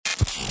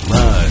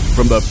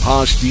from the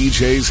POSH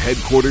DJs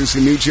headquarters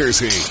in New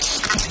Jersey.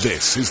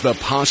 This is the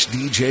POSH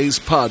DJs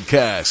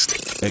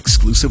podcast,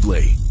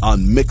 exclusively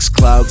on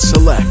Mixcloud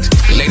Select.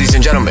 Ladies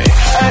and gentlemen,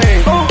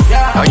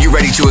 are you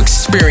ready to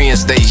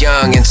experience the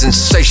young and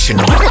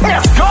sensational?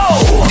 Let's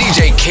go!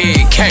 DJ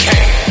Kid K.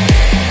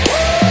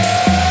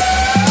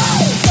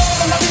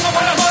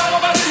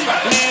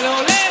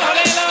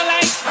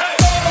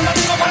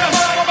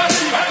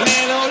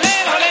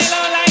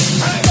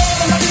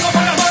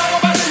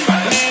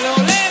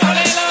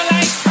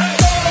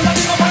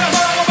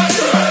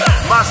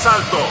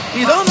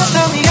 ¿Y dónde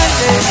está mi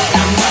gente?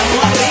 La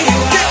mano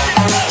arriba.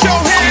 ¿Y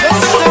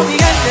dónde está mi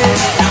gente?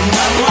 La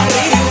mano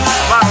arriba.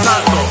 Más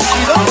alto.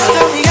 ¿Y dónde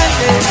está mi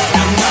gente?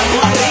 La mano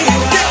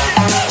arriba.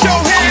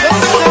 ¿Y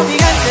dónde está mi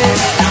gente?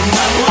 La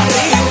mano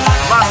arriba.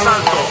 Más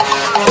alto.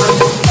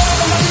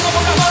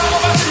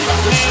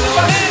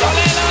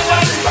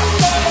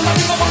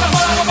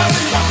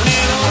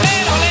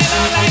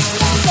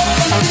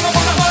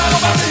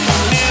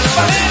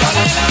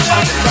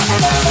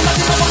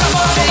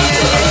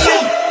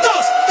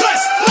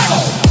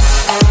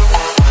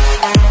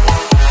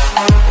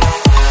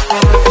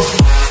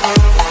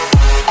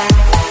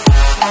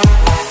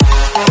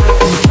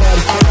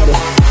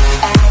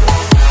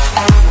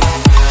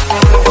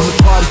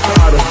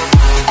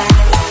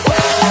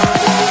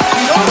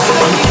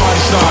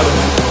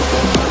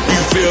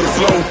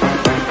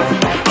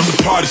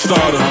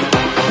 Starter.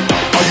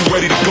 Are you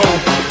ready to go?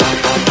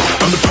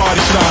 I'm the party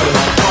starter,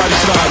 party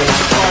starter,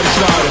 party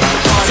starter,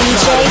 party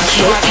DJ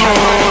starter.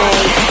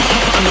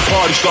 I'm the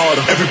party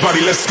starter.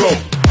 Everybody, let's go.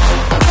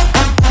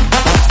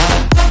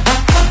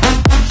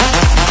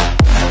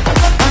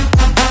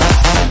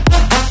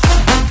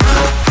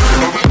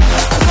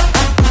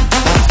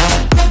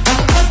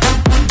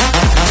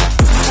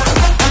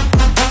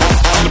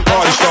 I'm the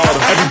party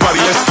starter. Everybody,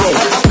 let's go.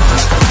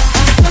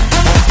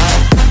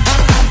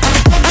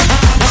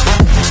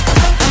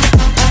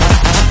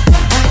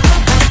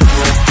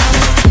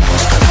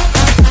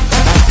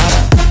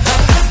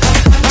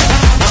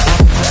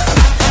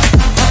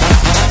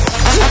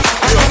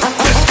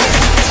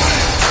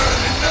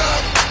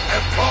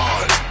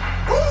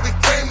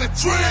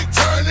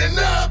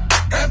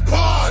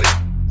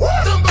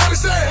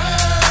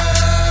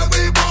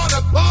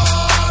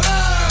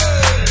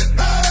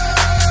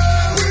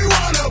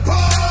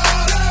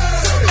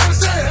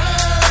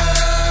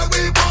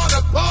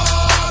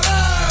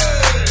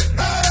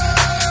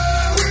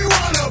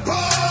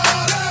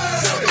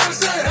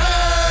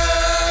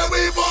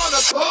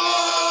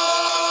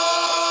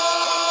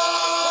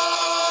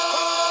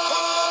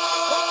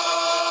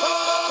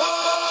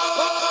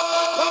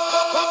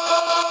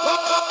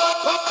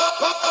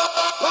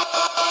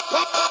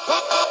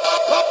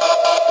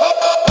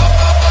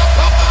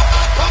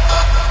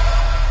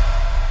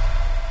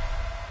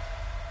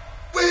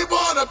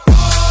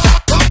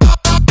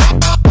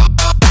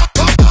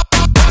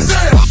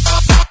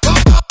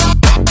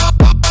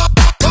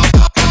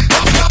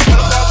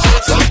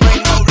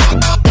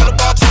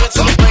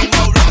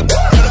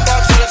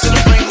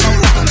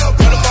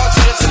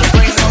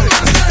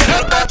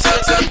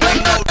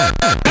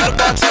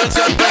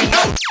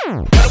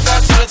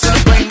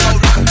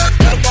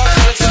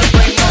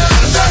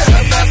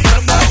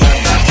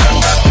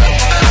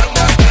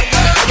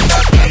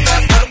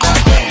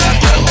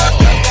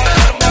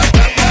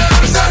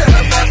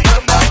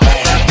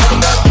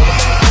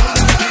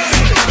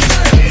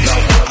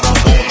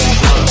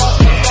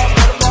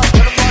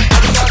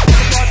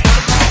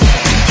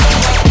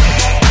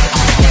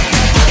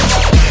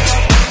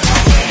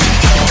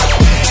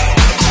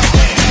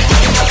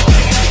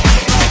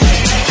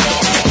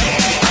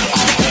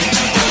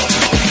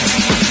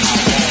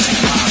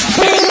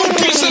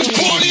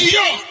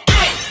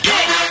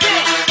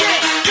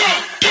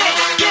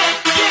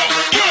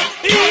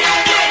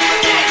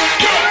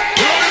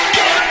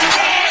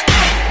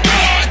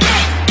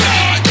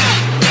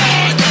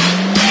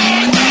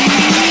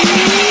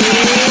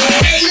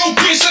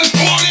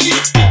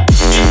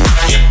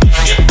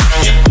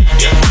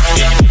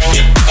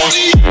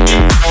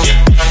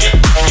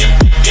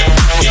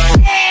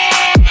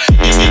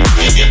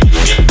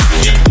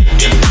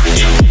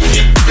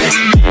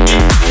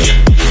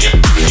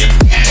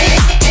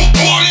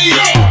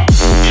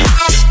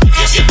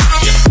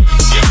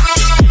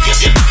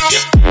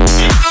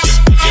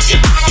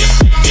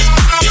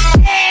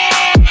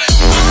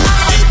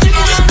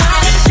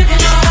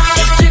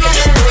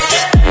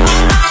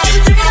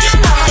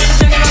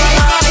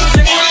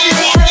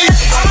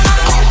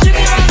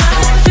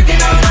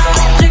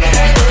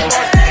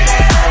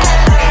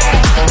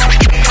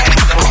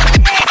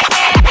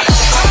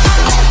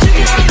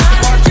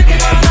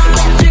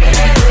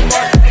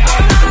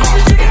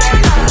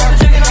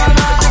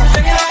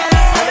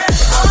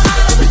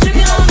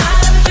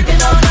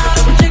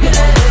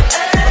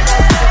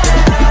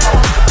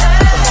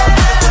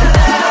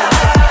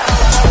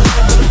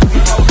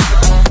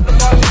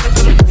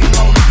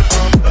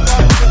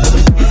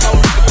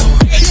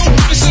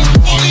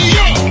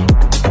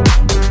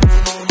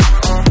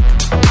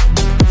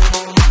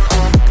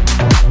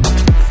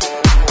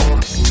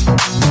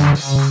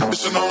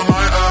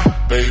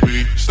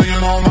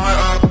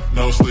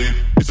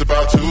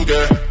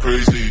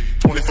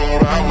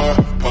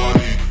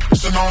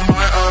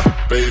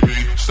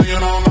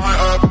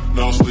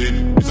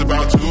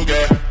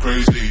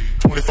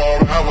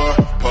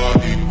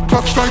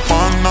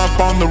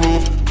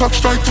 Clock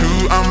strike 2,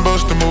 I'm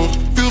busting moves.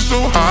 Feel so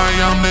high,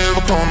 I'm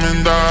never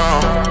coming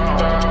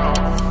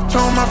down.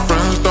 Tell my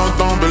friends,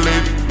 don't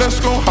believe. Let's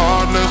go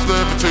hard, let's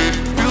levitate.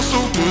 Feel so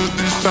good,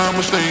 this time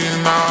we're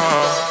staying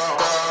out.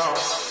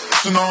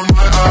 Staying all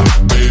night up,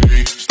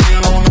 baby.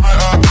 Staying all night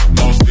up,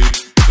 no sleep.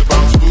 It's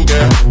about to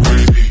get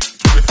crazy.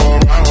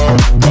 24-hour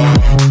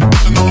party.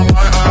 Staying all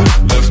night up,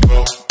 let's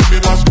go. Give me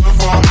what's good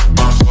for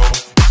my soul.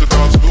 It's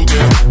about to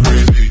get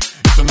crazy.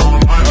 Staying all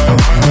night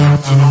up,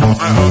 staying all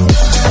night up.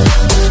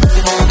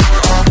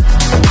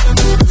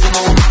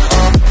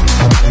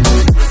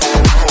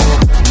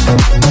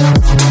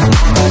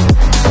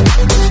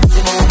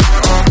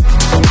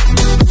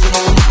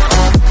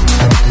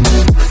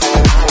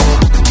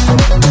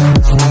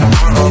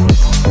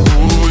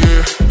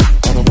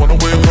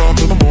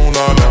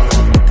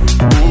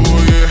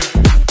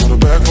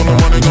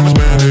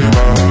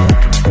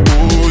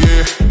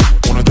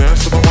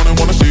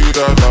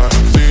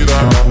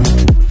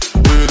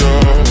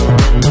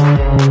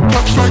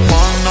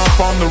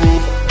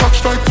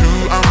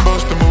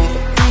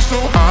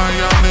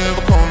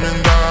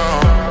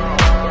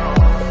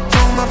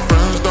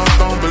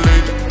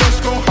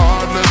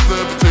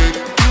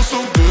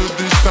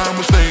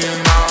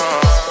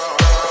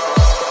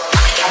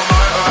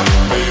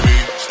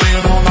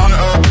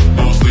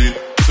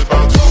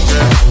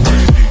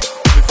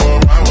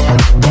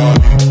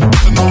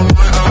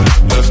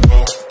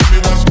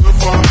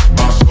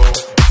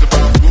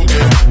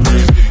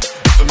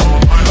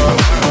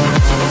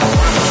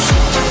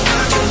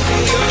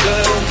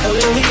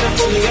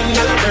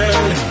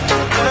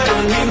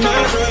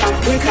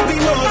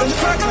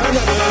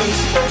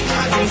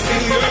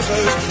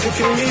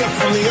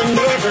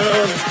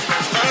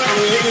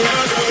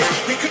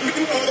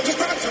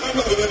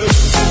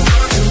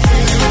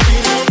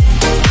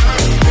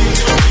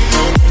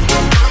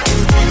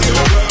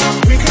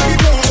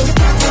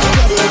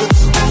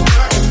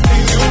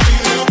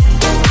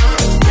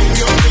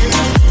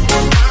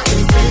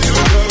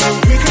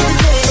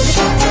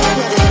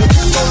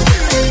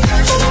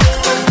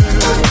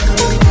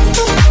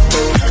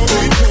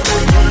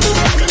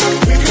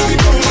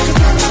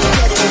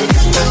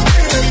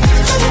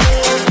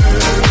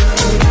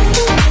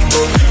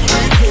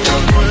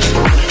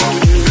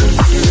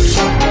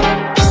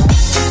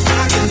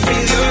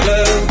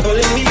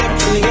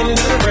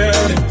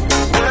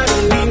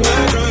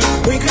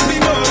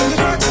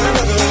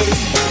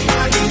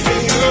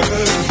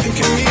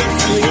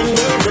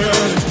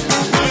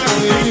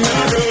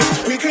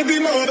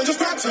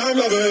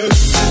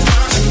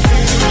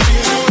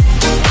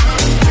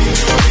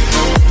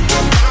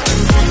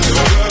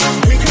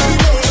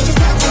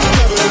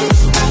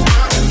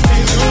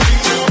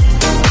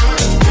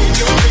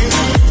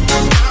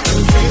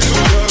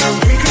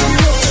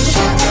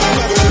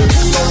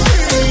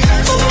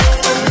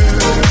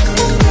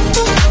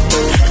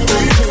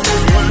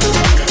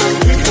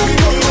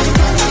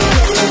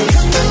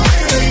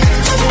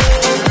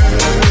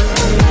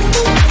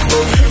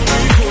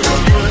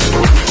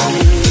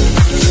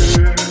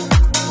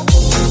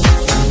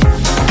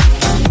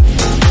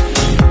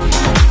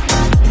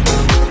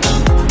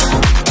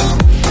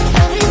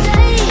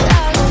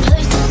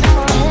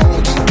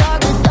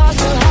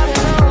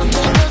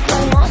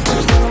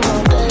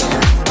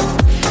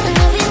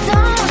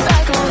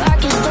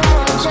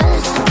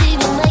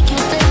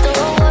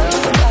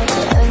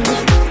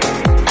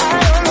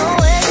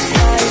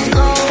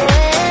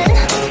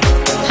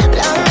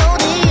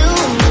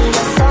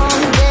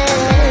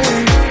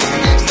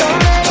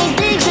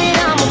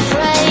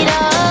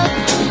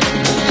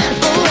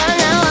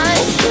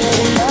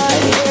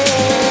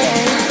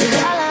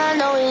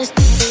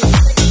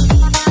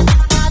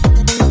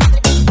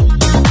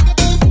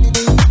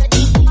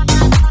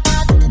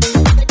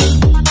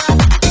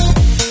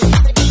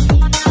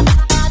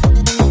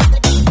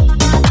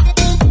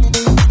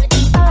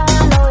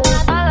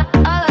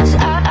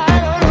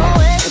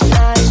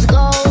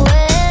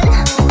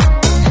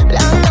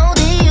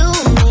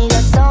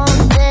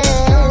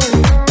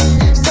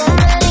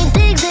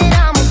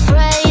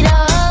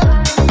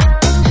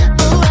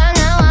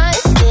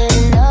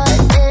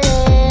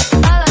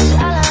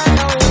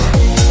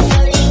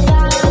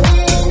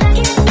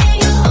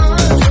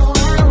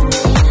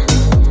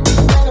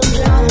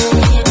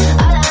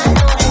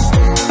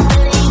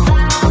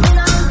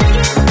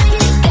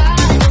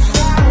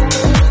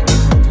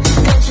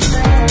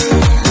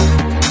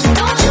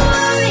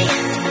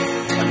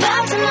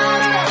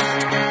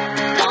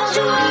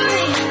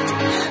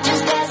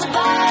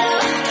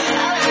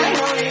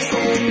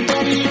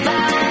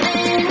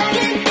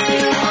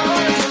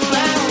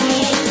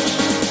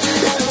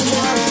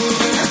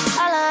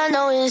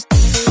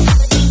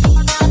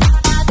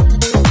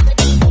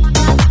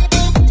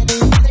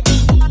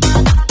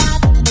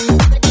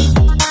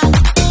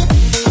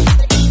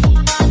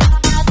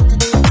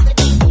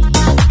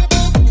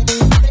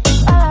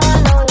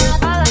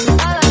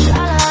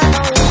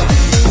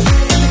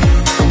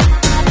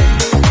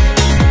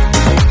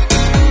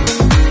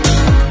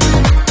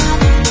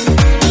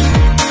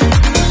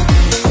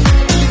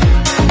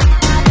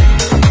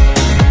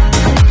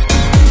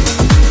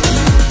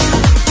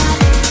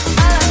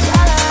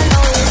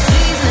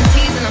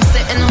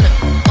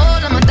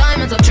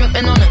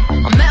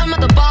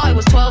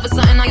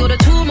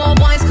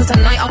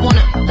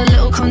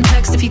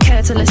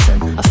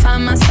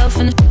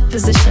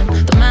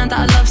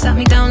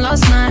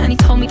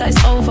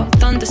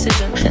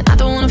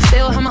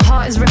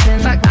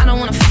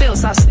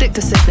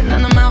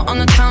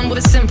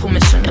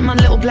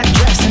 black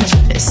dress and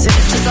it's sick.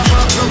 Just a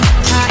hot room,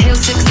 high heel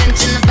 6-inch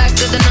in the back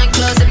of the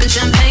nightclub, sipping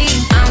champagne.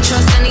 I don't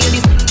trust any of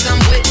these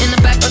I'm with in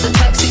the back of the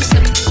taxi.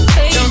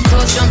 Drunk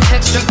calls, drunk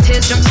texts, drunk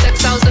tears, drunk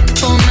sex. I was looking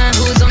for a man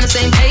who was on the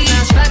same page.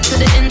 Back to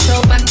the intro,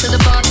 back to the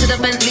bar, to the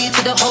Bentley,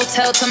 to the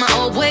hotel, to my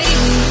old way.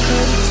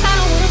 Cause I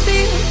don't wanna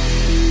feel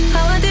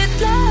how I did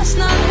last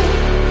night.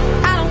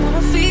 I don't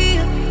wanna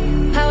feel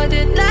how I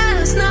did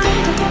last night.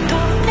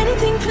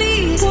 Anything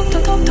please,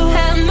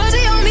 have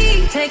mercy on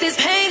me. Take this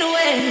pain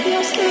away.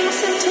 Your skin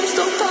symptoms,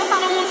 doctor. I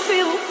don't wanna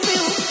feel.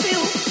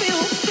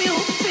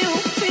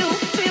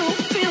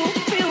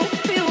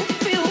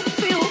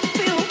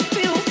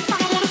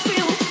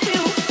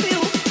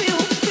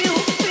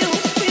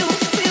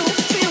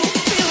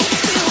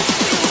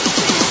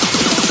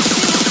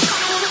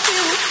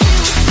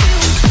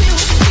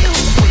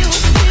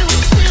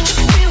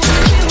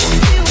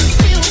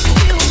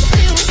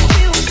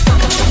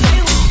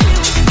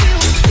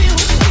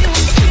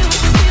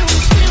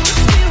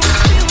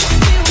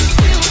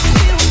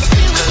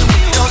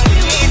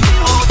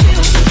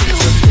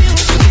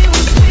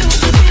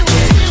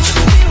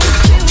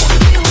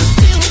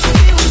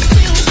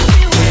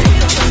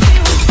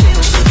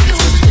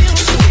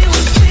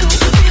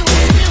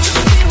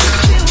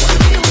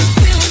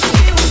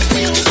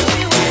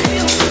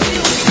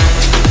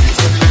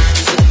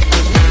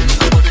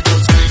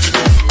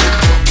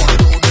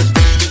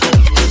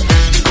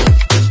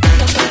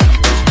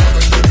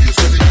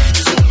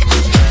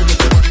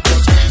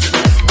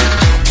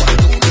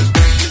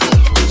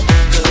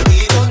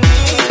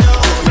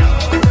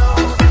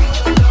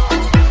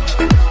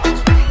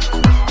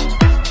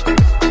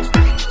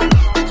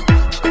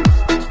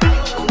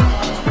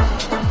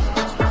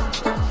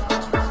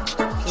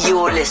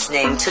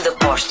 Listening to the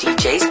Posh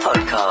DJs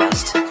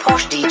podcast,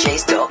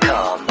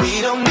 poshdjs.com.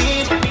 We don't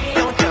need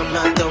no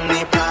drama, don't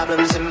need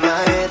problems in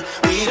my head.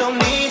 We don't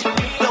need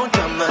no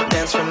drama,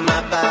 dance from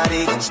my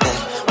body instead.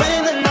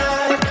 When the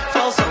night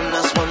falls on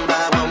us one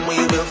by one, we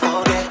will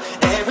forget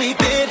every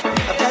bit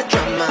of that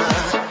drama.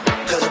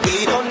 Cause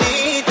we don't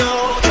need no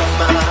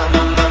drama,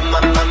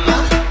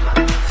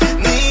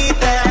 need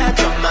that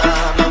drama,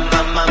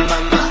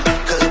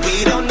 cause we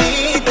don't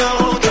need no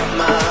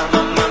drama,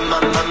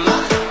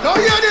 No,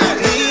 you did.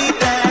 Need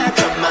that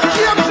drama,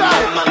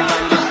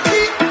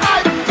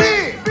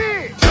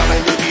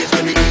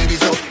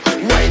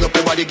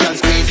 Can't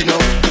squeeze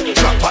enough.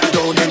 Drop back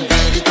down and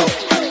beat it up.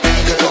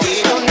 Beat it up. We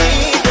don't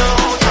need no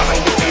drama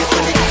in the face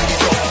when the heat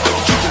is up.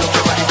 Jiggle up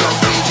your body, can't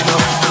squeeze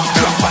enough.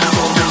 Drop back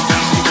down and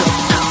beat it up.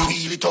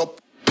 Wheel it up.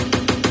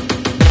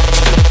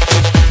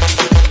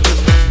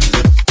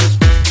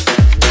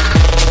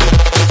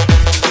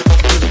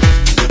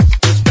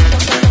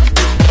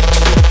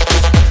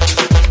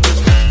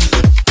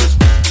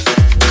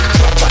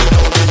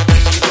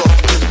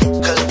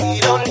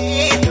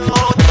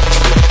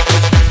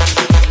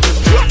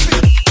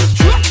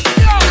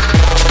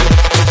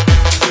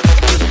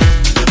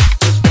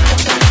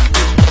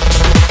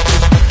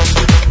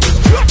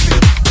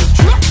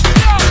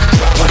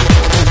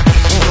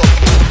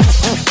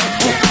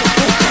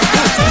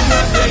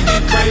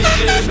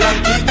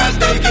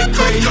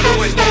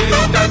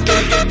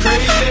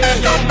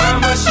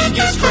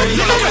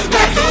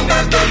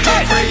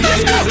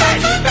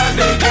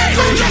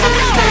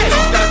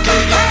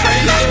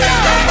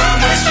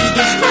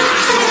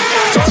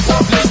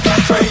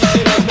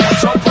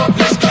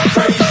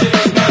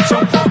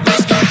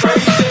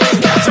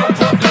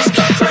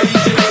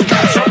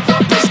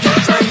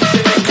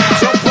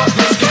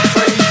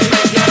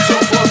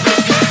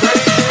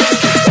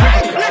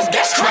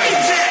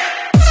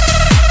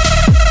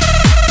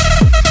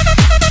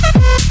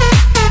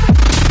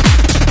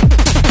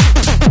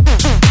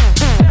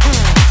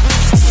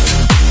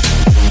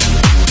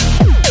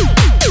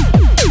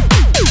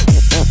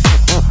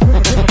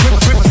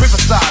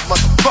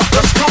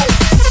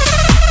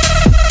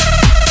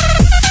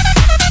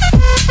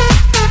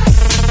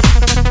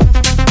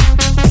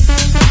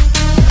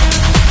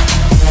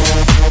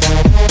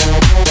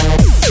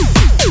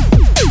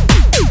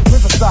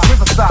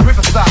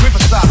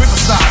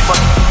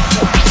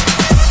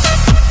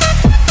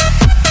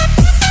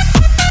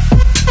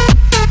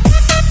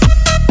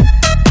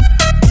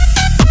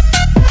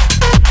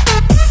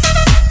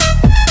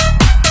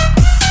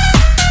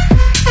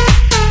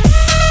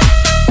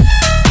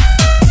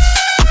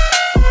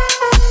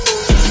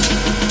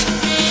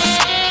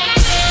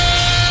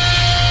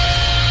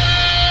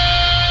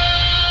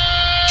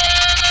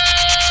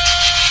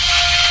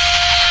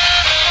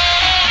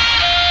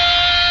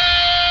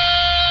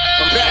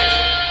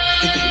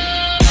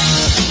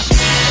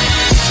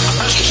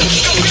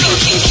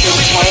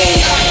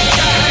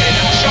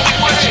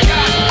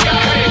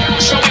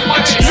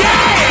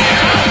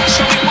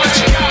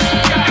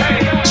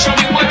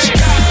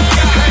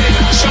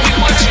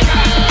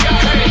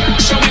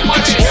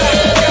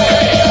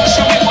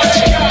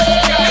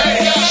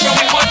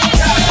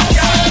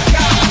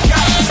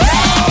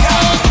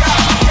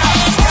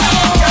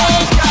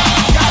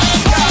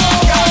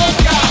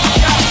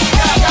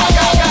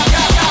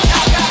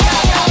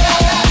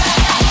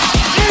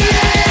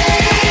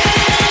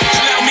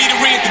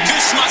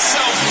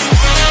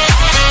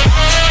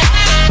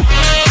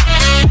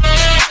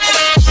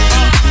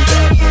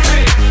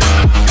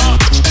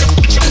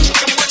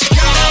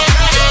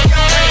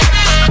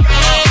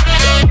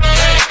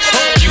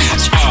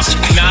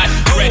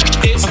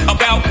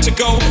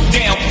 go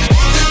down.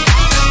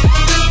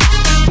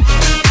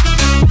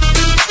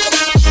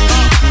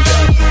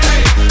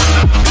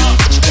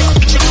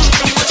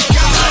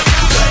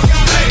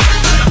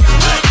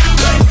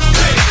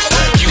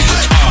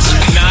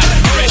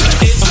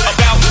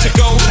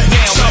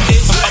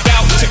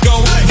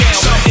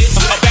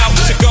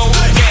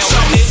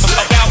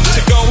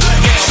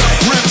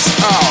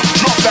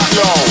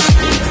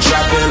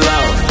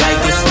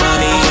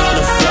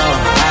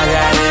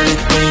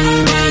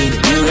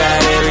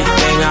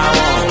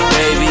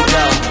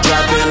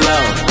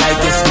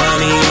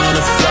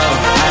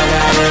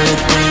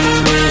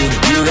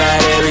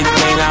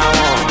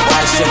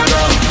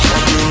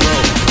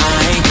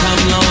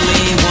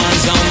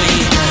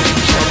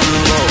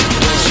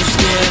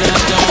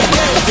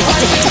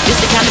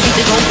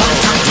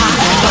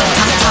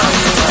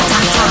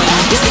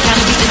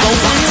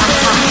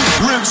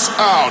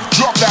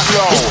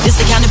 This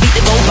the kind of beat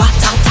that go ba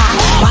ta ta,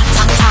 ba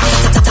ta ta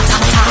ta ta ta ta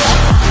ta.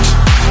 This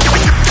the kind of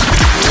beat that go ba ta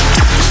ta.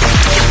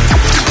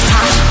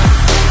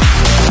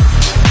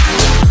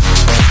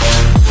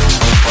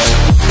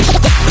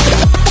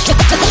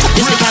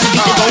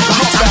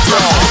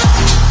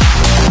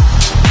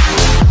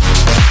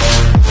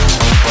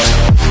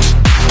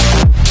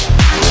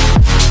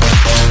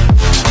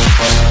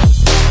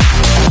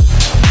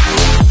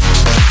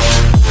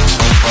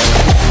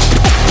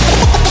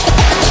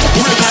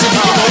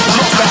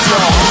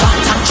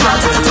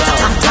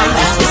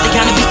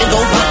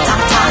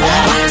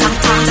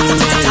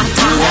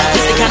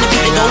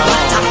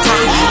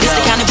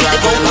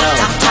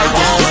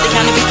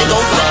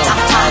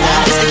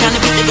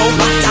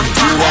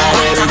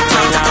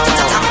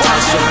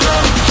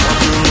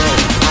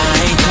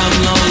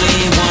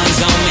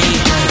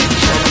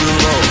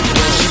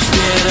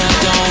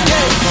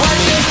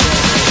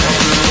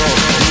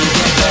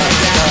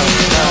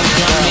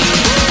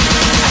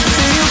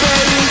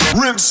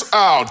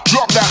 Out,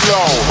 drop that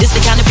low. This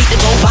the kind of beat that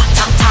go ba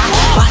ta ta,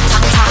 ba ta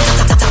ta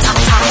ta ta ta ta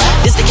ta.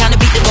 This the kind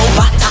of beat that go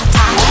ba ta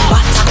ta, ba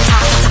ta ta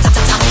ta ta ta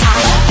ta ta.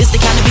 This the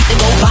kind of beat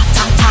that go ba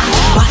ta ta,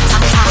 ba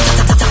ta ta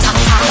ta ta ta ta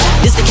ta.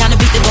 This the kind of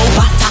beat that go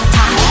ba ta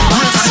ta, ba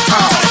ta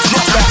ta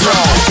ta ta ta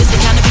ta. This the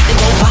kind of beat that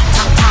go ba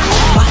ta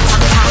ta, ba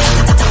ta ta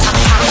ta ta ta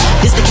ta.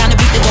 This the kind of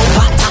beat that go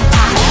ba ta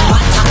ta, ba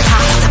ta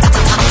ta ta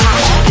ta ta ta.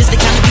 This the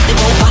kind of beat that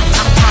go ba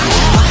ta ta, ba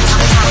ta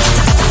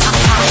ta ta ta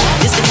ta.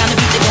 This the kind of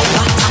beat that go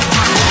ba ta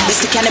ta. This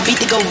the kind of beat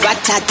that go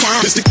rat-ta-ta.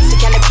 This the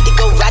kind of beat that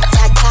go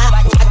rat-ta-ta,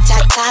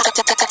 rat-ta-ta,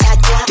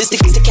 rat-ta-ta-ta. This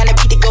the kind of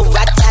beat that go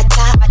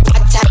rat-ta-ta,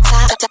 rat-ta-ta,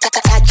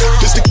 rat-ta-ta-ta.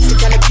 This the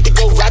kind of beat that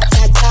go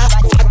rat-ta-ta,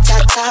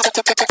 rat-ta-ta,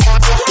 rat-ta-ta-ta.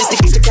 This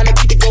the kind of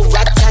beat that go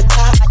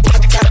rat-ta-ta,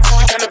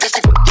 rat-ta-ta.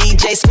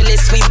 DJ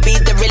Spillis, we be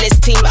the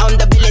realest team on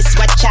the billis.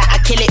 Watch out, I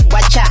kill it,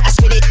 watch out, I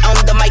spit it on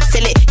the mic,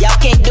 feel it. Y'all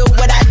can't do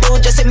what I do,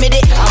 just admit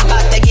it. I'm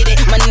about to get it,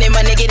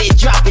 money, get it,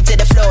 drop it to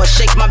the floor.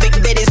 Shake my big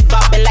bitties,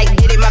 bopping like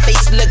did it. My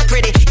face look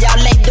pretty, y'all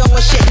ain't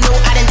doing shit, no,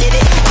 I done did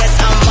it. Guess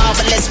I'm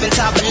marvelous,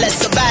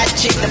 fantabulous, a bad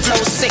chick, the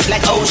flow sick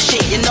like oh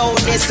shit. You know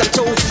this, I'm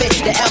too fit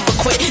to ever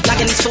quit.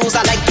 Knocking these fools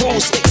out like pool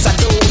sticks. I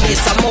do this,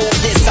 I move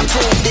this, I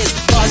prove this.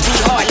 Bars be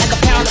hard like a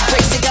pound of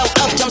bricks. It go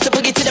up, jump the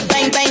boogie to the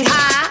bang bang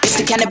high. It's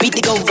the kind of beat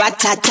that go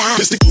rat-ta-ta.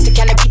 It's the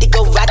kind of beat that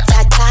go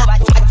rat-ta-ta,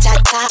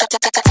 rat-ta-ta,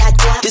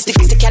 rat-ta-ta-ta. This the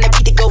kind of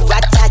beat that go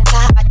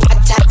rat-ta-ta,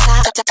 rat-ta-ta,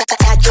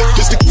 rat-ta-ta-ta.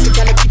 This the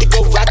kind of beat that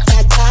go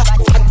rat-ta-ta,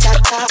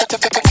 rat-ta-ta,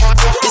 rat-ta-ta-ta.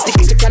 This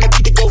the kind of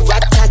beat that go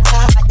rat-ta-ta,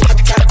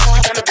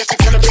 rat-ta-ta.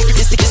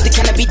 This the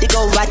kind of beat that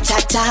go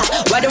rat-ta-ta.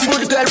 Why them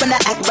rude girl when I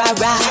act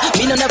rah-rah?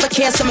 Me no never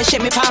care, so me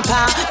shake me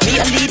pom-pom. Me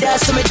a leader,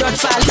 so me don't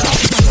follow.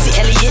 See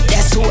Elliot,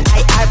 that's who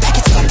I are. Back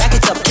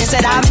it up, can't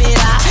say I'm it.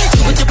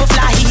 Super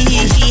fly,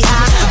 hee-hee-hee-ha.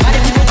 Why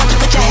them people want to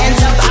put your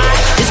hands up high?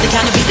 This the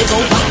kind of beat that go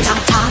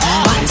ba-ta-ta,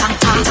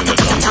 ba-ta-ta,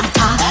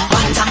 ta-ta-ta-ta-ta,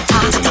 ba-ta-ta,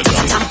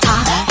 ta-ta-ta-ta-ta,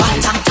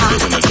 ba-ta-ta,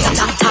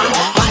 ta-ta-ta-ta-ta,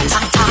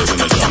 ba-ta-ta,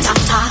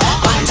 ta-ta-ta-ta-ta,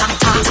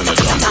 ba-ta-ta,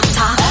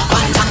 ta-ta-ta-ta-ta,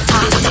 ba-ta-ta,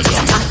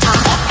 ta-ta-ta-ta-ta.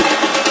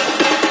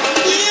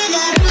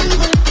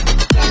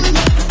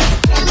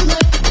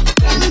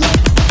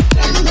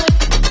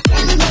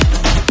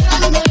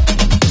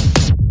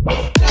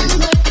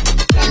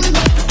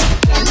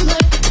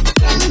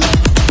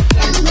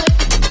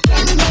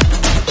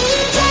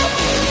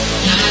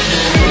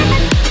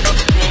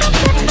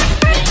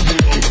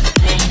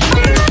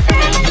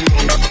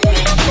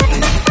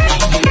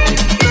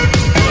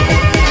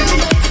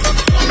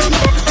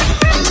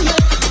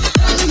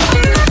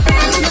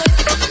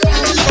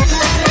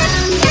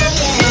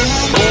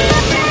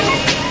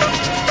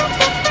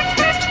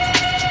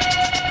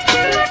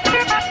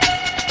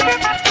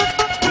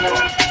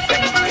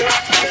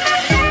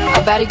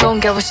 Baddie gon'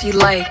 get what she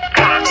like.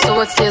 So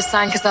what's your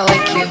sign, cause I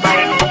like you.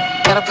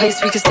 Got a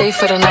place we can stay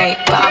for the night,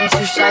 but I'm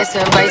too shy to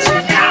invite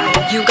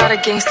you. You got a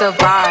gangsta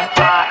vibe,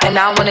 and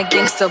I want a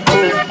gangsta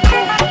boo.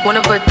 One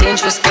of a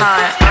dangerous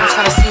kind, I'm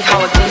tryna see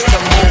how a gangsta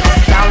move.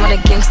 Down want a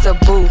gangsta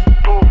boo.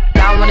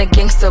 Down want a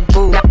gangsta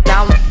boo.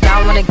 Down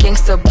want a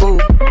gangsta boo.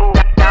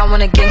 Down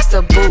want a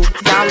gangsta boo.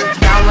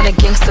 Down want a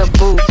gangsta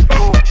boo.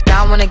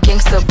 Down want a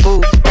gangsta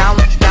boo.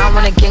 Down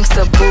want a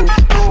gangsta boo.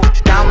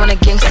 Down want a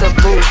gangsta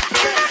boo.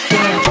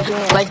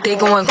 like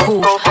they going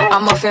cool.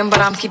 I'm a fan, but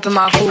I'm keeping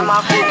my cool.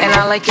 And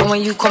I like it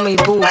when you call me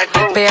boo.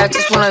 Babe, I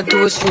just wanna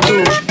do what you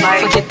do.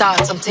 Forget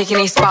thoughts, I'm taking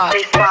a spot.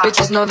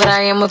 Bitches know that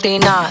I am what they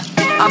not.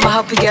 I'ma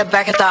help you get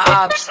back at the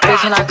ops. Babe,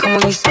 can I come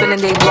when you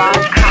spinning they block?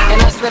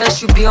 And I swear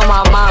that you be on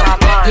my mind.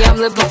 Yeah, I'm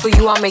living for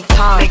you, I'll make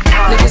time.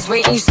 Niggas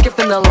waiting, you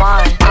skipping the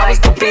line. I was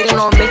debating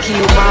on making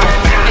you mine.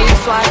 And you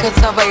fly, I could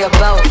tell by your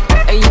belt.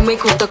 And you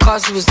make with the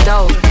cars you was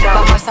dope.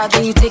 By my side,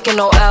 then you taking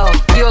no L.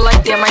 Feel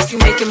like damn ice, you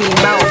making me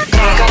melt.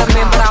 Got a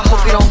man, but I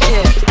hope you don't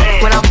care.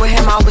 When I'm with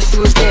him, I wish you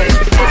was there.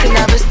 Taking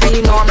that risk, but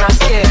you know I'm not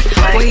scared.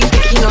 When you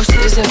think he knows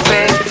shit isn't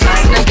fair.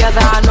 Flexing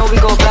together, I know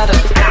we go better.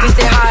 We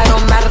stay high, it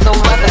don't matter the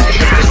weather.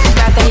 His bitch is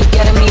bad, that he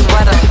getting me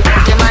wetter.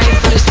 Damn, I ain't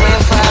for this way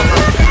forever.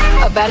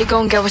 A baddie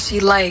gon' get what she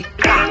like.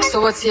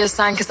 So what's your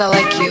sign, cause I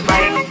like you.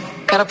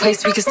 Got a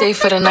place we can stay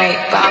for the night,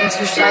 but I'm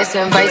too shy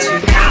to invite you.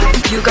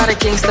 You got a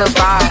gangsta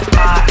vibe,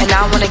 and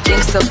I want a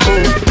gangsta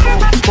boo.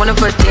 One of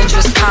a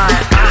dangerous kind.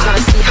 I'm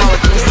tryna see how a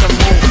gangsta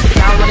move.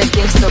 Now I want a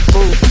gangsta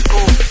boo.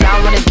 Now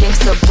I want a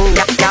gangsta boo.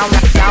 Now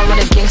I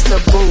want a gangsta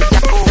boo.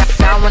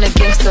 Now I want a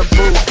gangsta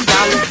boo.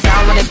 Now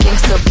I want a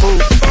gangsta boo.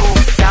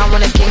 Now I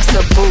want a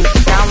gangsta boo.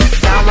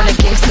 Now I want a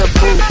gangsta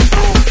boo.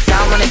 Now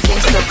I want a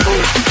gangsta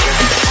boo.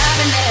 I've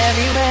been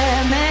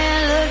everywhere, man,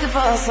 looking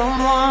for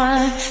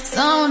someone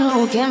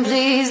who can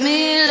please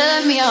me,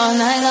 love me all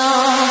night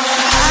long.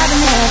 I've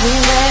been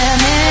everywhere,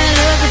 man,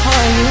 looking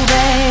for you,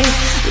 babe.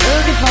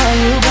 Looking for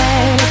you,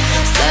 babe.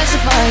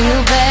 Searching for you,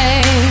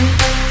 babe.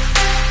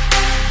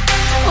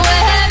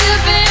 Where have you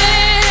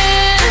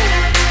been?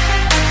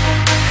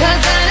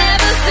 'Cause I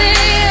never see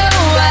you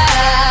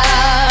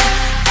out.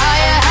 Are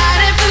you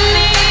hiding from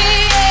me?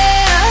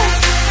 Yeah.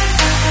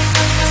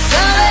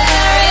 Somewhere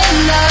in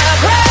the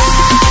crowd.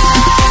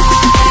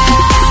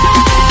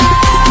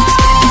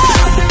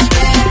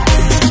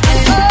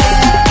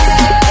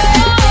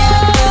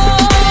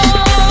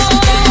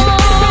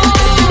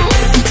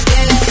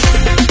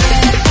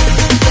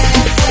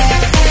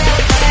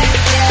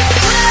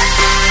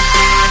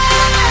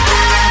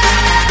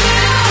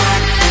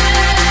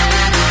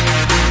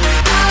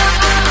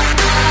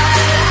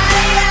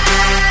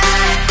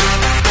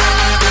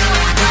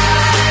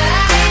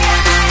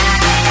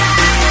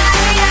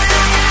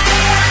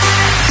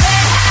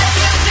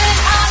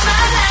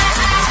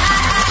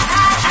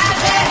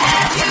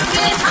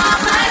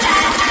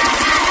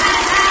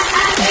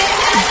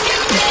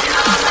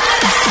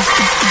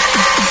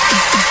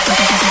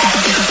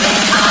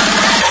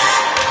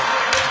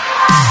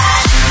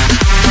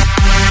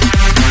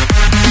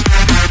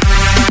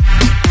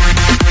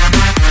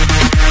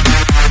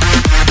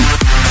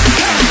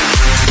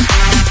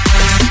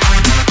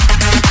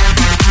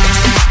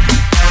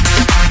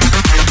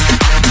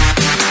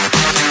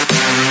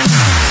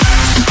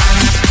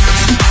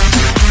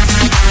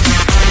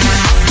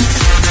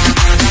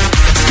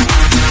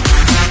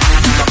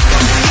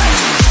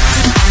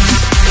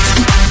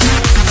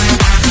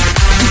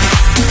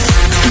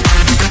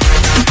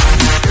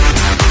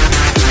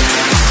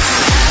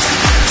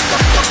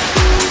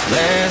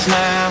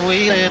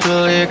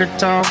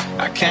 Talk.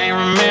 I can't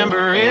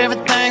remember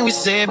everything we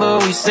said,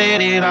 but we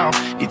said it all.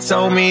 You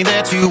told me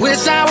that you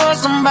wish I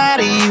was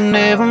somebody you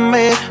never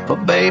met.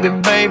 But baby,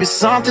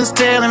 something's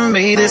telling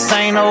me this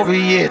ain't over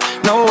yet.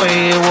 No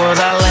way it was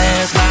our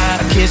last night.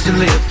 I kissed your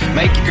lips,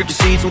 make you grip the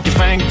sheets with your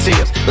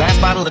fingertips. Last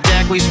bottle of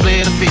Jack, we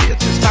split a fifth.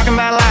 Just talking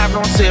about life,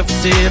 going sip for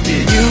sip.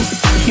 Yeah,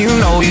 you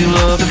know you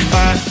love to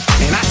fight,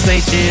 and I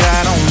say shit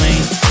I don't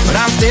mean, but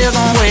I'm still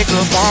gonna wake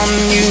up on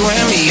you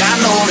and me. I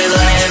know that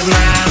last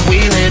night we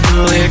let the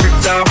liquor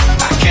talk.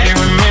 I can't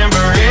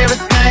remember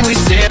everything we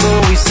said, but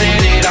we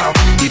said it all.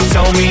 You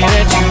told me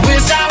that you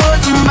wish I was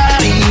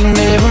somebody you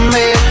never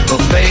met.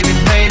 But baby,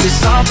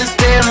 something's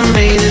telling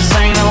me this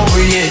ain't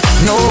over yet.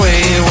 No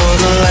way it was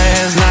the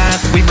last night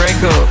we break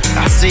up.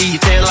 I see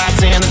your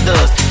taillights in the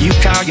dust. You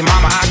call your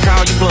mama, I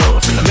call your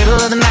bluff. In the middle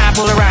of the night,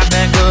 pull it right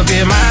back up.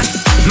 Yeah,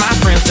 my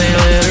friends say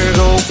let her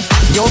go.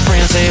 Your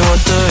friends say what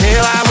the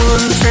hell, I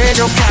wouldn't trade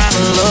your kind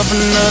of love for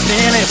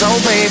nothing. It's oh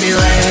baby,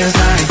 last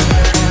night.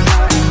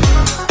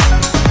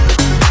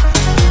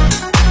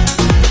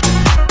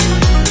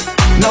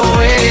 No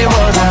way it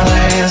was our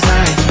last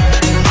night.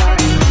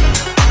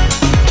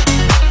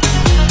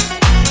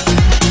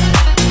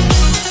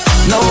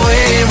 No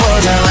way it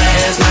was our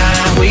last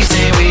night. We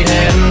said we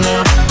had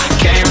enough. I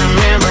can't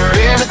remember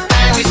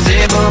everything we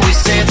said, but we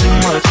said too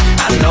much.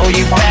 I know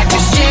you packed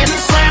your shit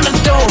and slammed the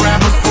door right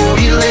before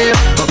you left.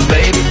 But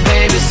baby,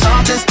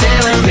 something's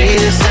telling me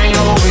this ain't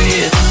over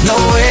yet. No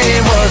way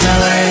it was our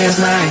last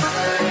night.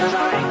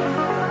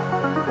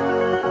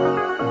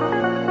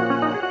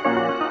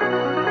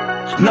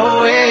 No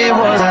way it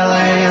was our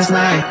last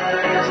night.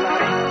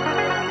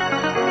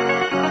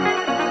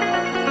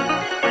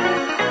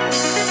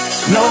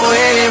 No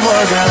way it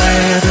was our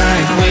last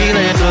night. We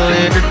let the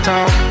liquor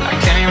talk. I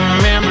can't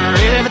remember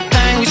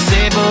everything we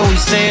said, but we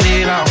said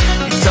it all.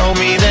 You told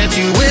me that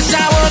you wish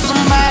I was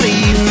somebody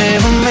you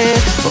never met.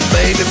 But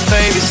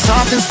baby,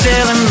 something's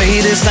telling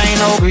me this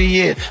ain't over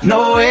yet.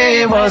 No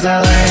way it was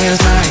our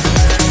last night.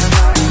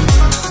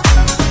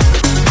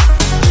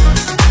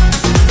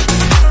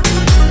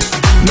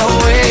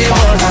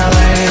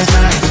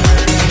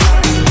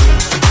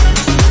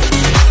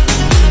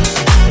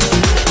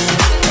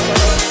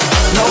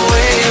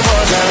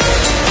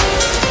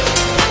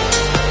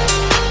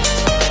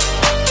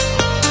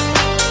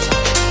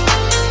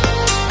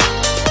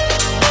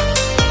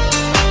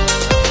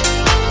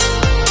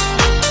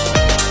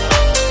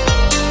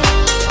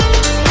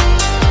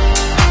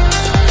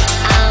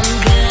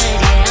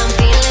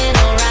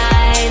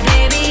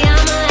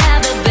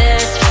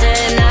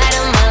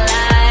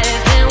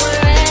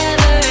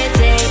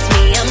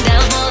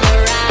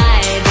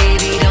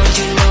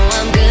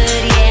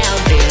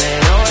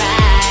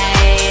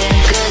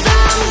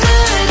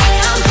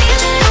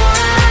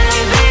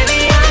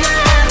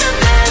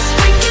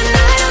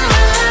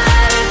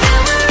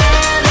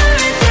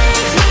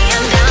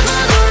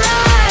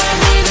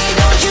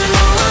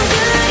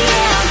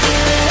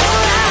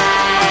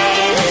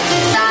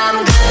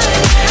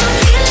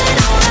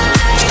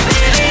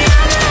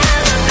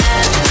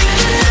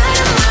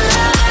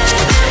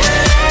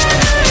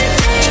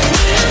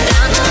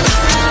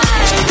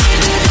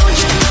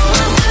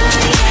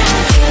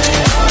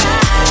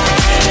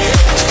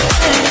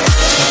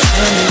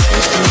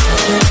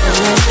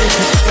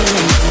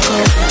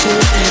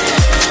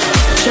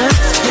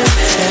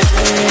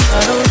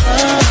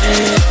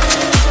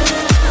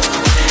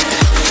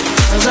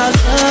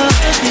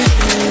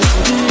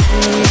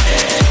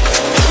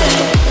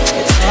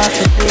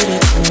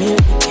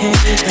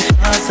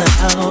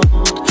 out.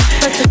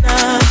 But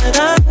tonight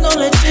I'm gonna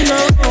let you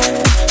know.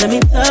 Let me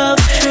tell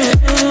the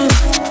truth.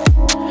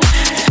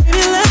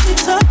 Baby, let me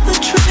tell the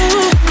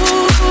truth.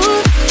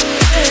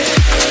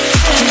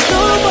 You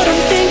know what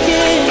I'm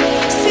thinking.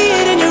 See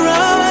it in your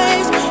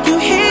eyes. You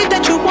hate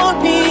that you want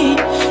me.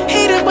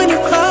 Hate it when you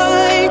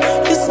cry.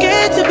 You're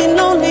scared to be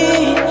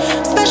lonely,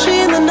 especially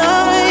in the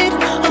night.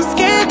 I'm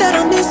scared that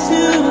I'll miss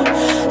you.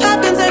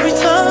 Happens every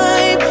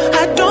time.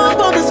 I don't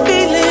want this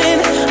feeling.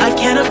 I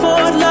can't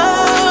afford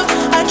love.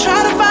 I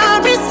try to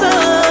find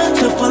reason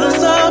to pull us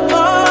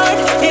apart.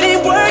 It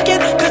ain't working,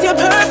 cause you're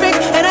perfect,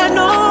 and I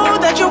know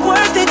that you're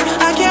worth it.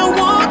 I can't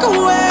walk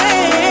away.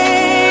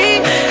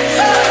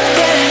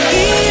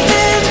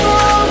 Even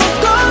though we're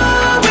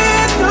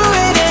going through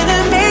it and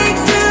it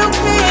makes you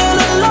feel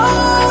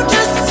alone,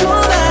 just so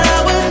that I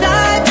would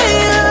die for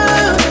you.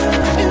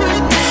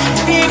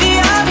 Baby,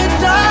 I would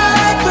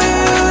die for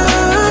you.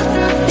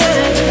 The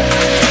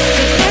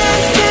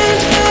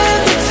distance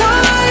and the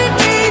time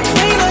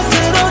between us,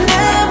 it'll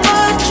never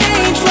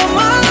change my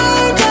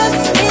mind. Cause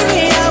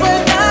baby, I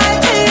would die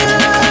for you.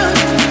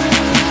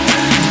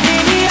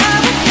 Baby, I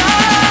would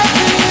die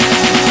for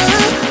you.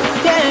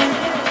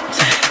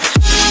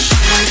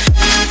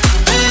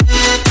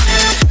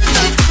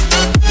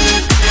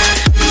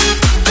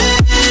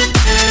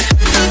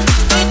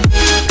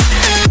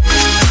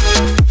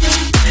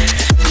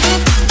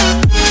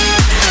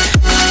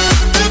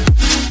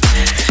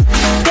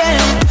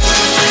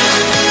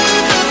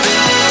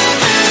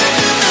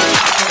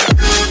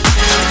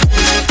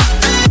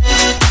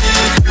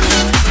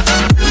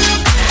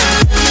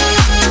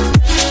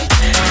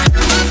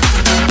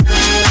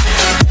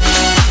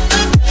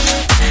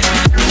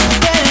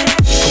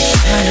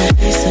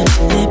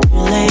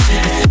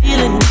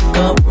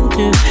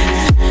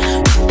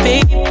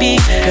 Baby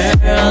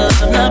girl,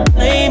 I'm not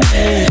blaming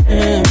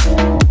you.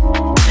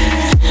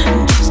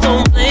 Just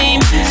don't blame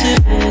me too.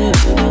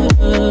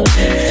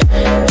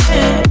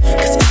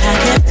 Cause I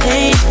can't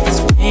take this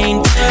pain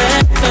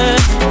forever,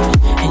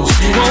 and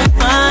you won't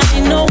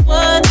find no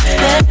one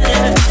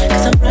better.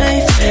 Cause I'm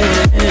right for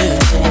you.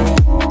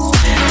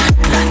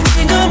 I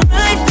think I'm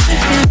right for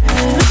you.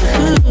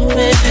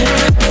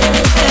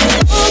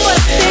 Oh, what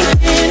I'm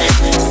thinking,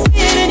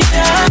 see it in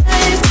your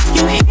eyes.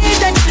 You hate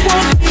that you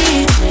want me.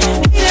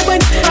 When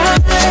you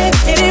cry,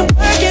 it ain't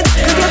working,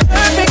 cause you're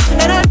perfect,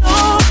 and I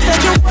know that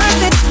you're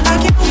worth it. I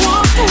can't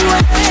walk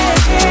away.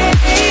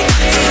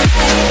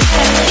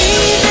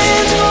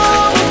 Even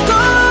though we're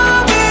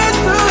going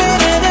through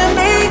it and it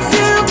makes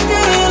you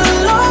feel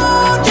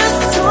alone, just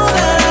so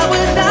that I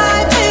would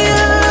die for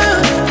you.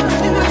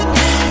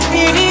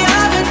 Baby,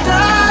 I would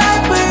die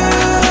for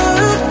you.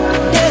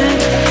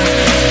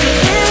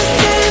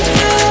 Distance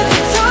and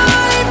the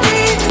time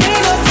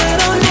between us,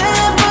 it'll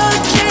never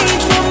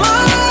change my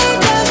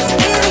mind.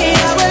 Baby,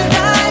 I would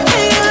die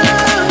for you.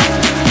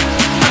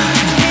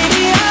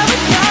 Baby, I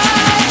would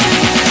die for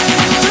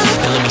you.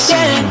 And let me see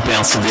you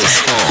bounce to this.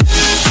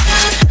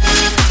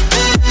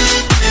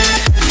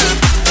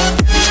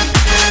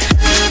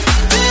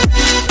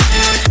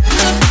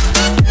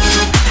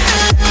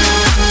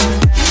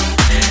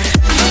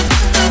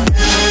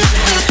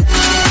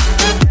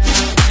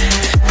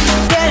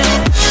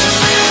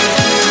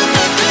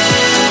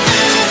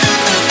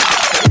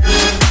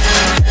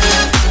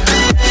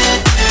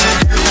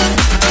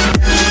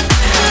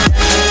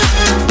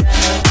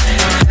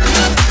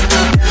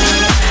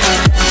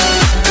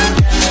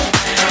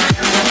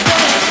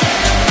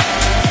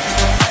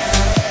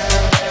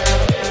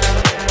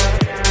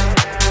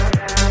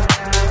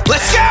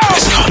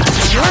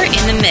 You're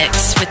in the mix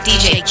with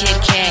DJ Kid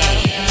K.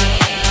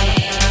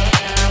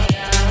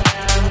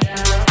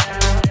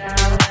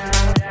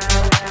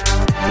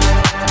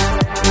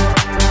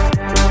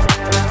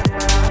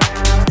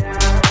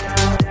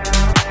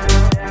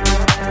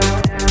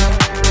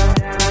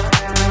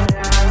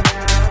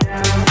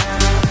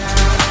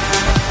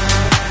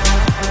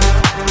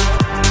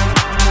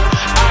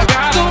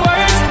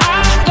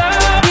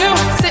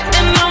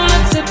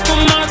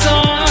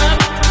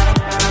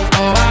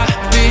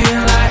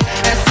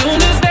 As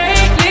soon as they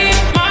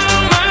leave my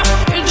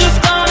mouth,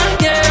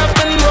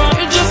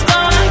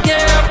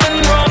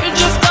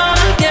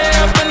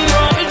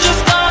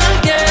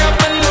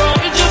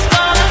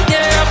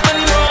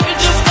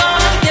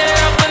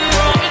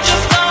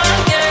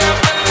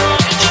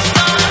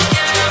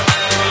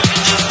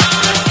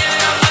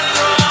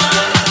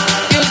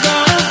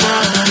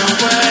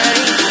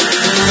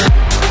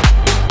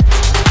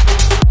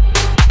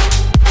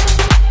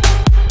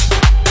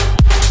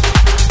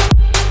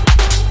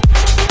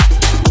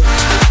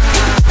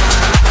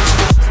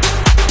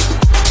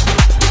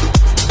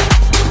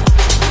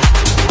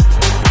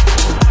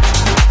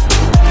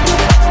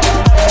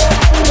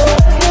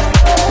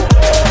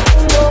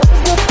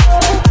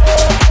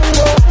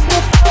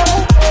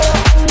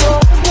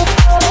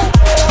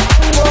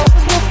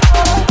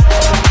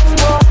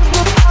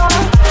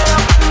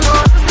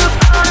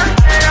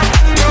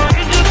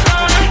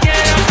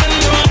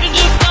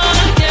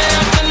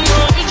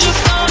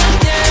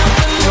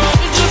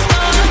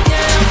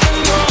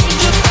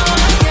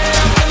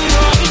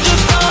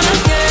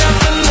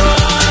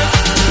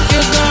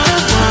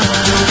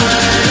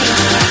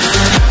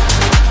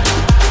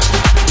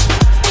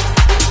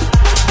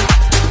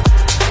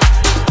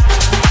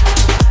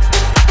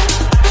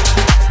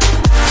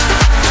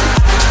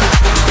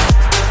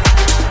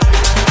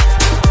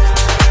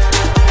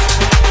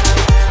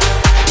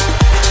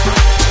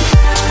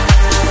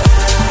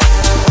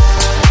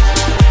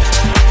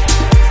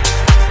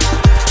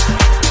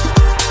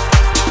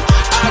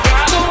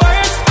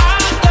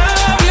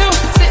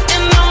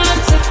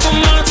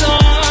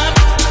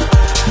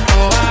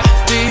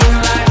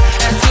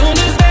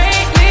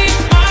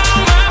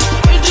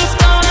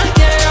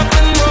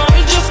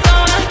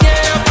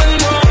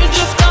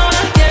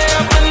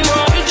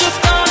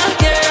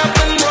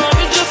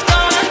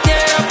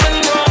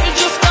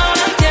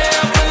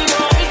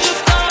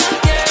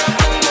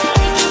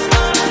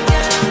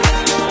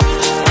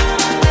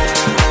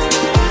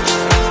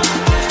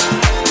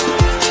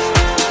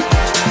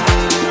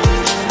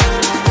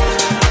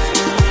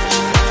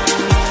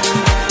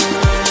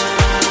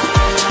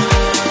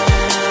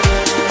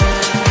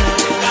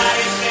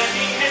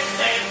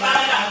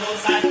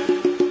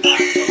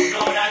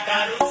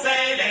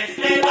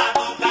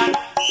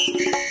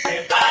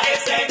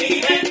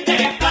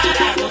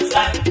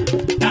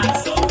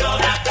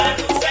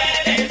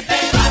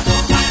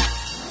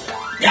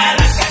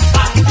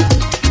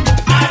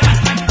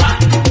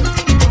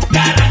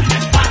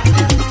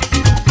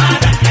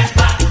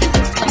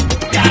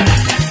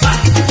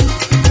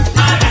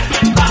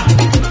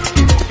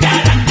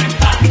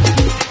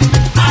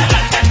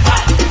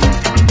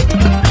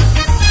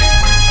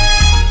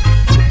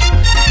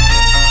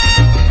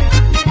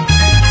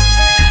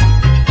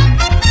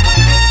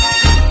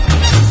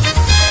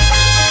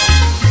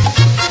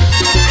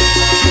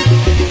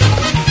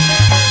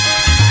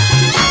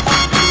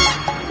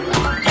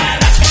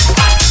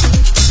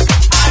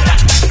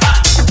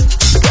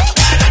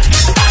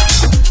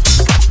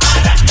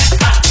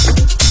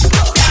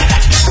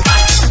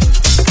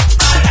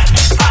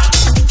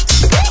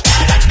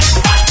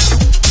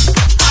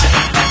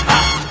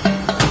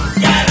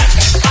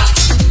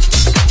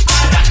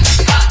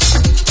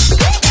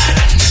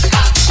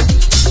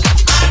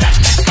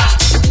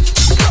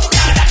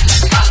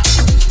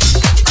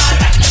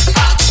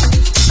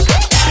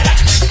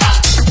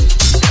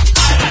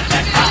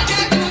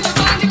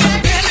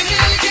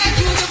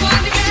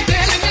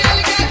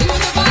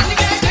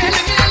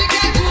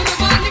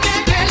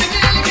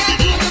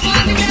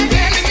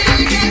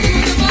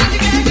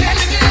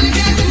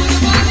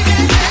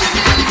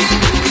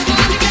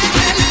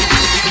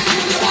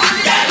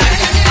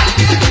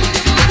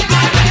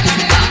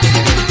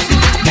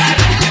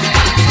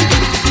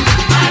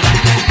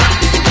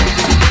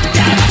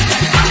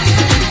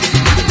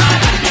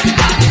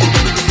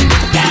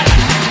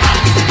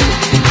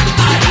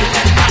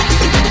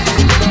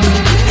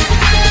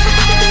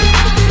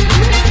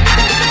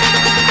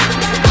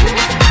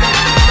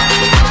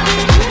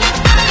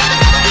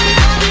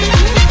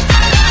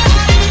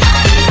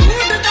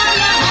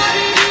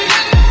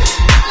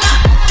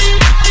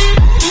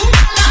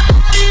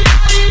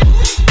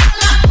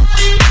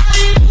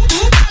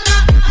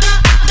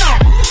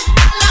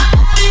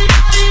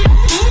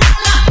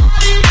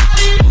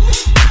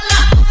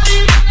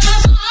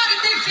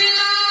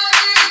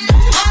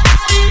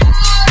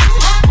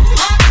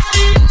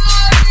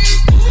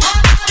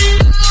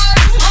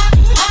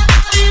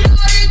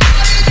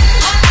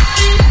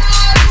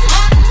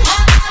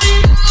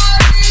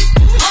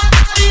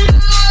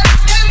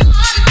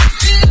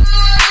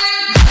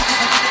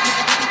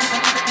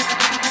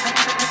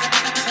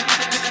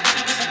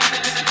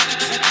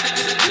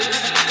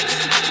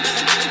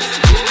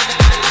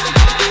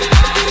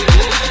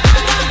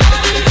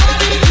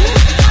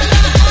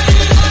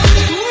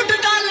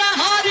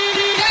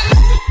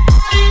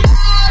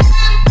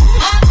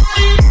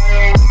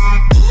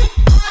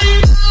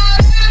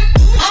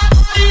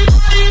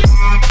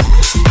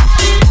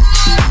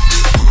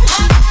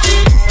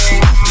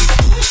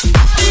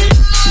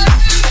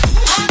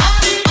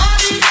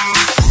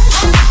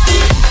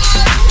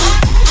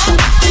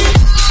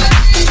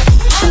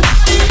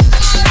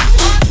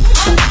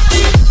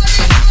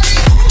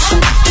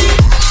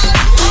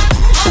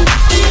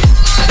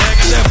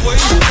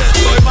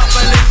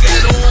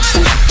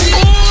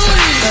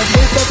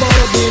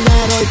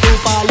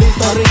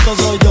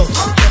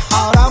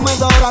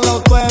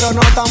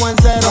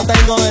 cero,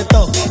 tengo de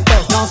todo.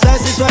 No sé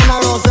si suena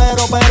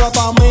grosero, pero a tu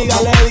amiga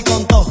le di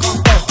con todo.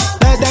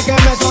 Desde que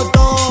me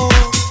soltó,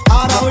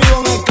 ahora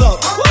vivo en el club.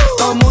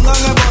 Todo el mundo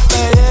en el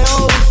botelleo,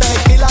 un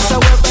tequila se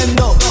vuelve en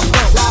dos.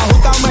 La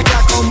juca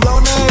mezcla con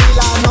blones y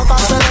la nota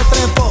se le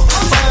trepó.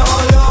 Se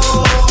jodió,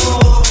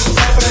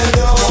 se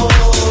prendió.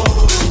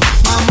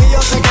 Mami,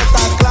 yo sé que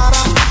está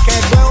clara, que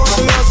el huevo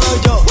tuyo soy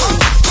yo.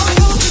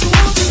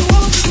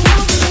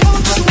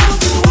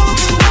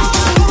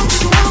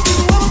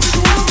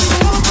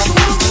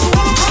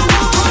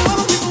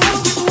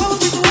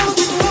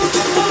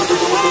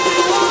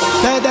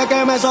 Desde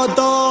que me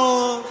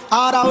soltó,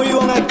 ahora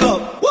vivo en el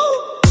club.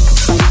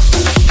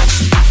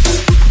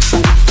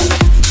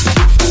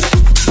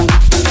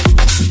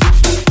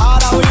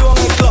 Ahora vivo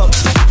en el club.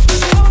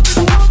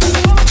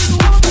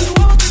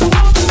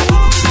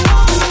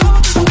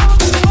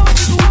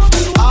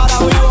 Ahora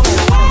vivo en el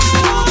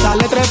club.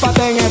 Dale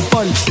trépate en el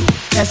pol.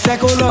 Ese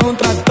culo es un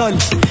tractor.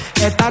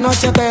 Esta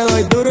noche te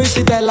doy duro y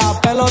si te la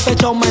pelo te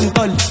echo un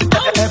mentol.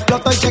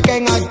 Exploto el cheque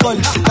en alcohol,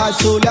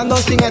 calzuleando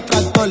sin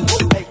extractor.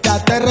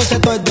 Ya te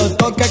recetó el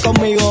doctor que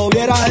conmigo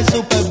vieras el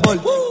Super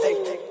Bowl.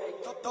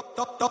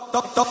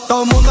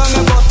 Todo el mundo en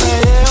el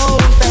botelleo,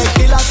 un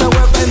tequila se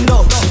vuelve en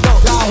dos.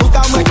 La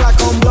juca mezcla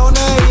con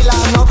blones y la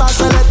nota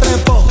se le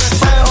trepó.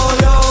 Se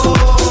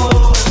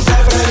jodió, se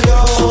prendió.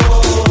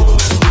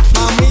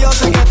 Mami, yo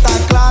sé que está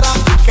clara,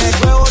 que el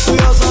huevo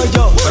tuyo soy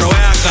yo. Pero ve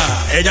acá,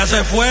 ella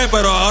se fue,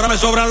 pero ahora me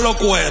sobran los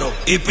cueros.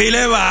 Y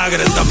pile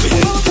bagre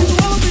también.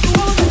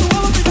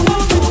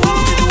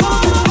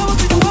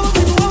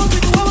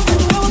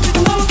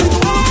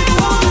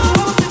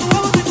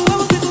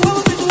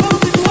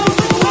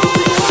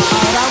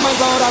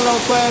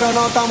 Pero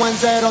no estamos en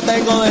cero,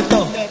 tengo de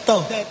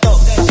todo.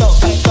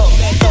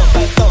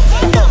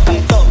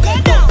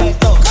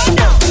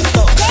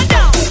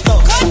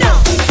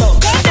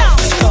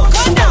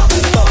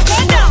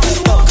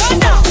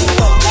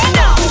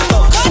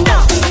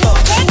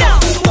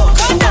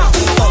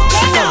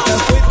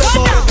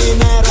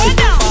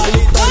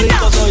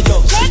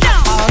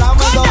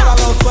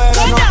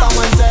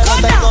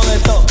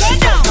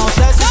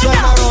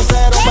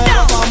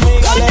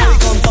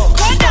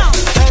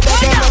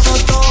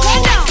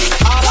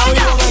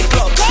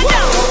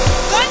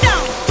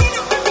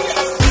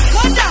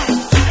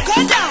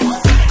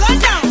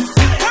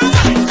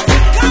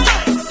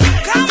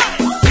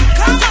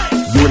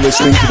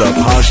 Listening to the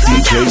POSH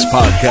DJs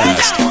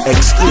podcast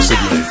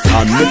exclusively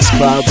on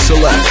Mixcloud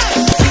Select.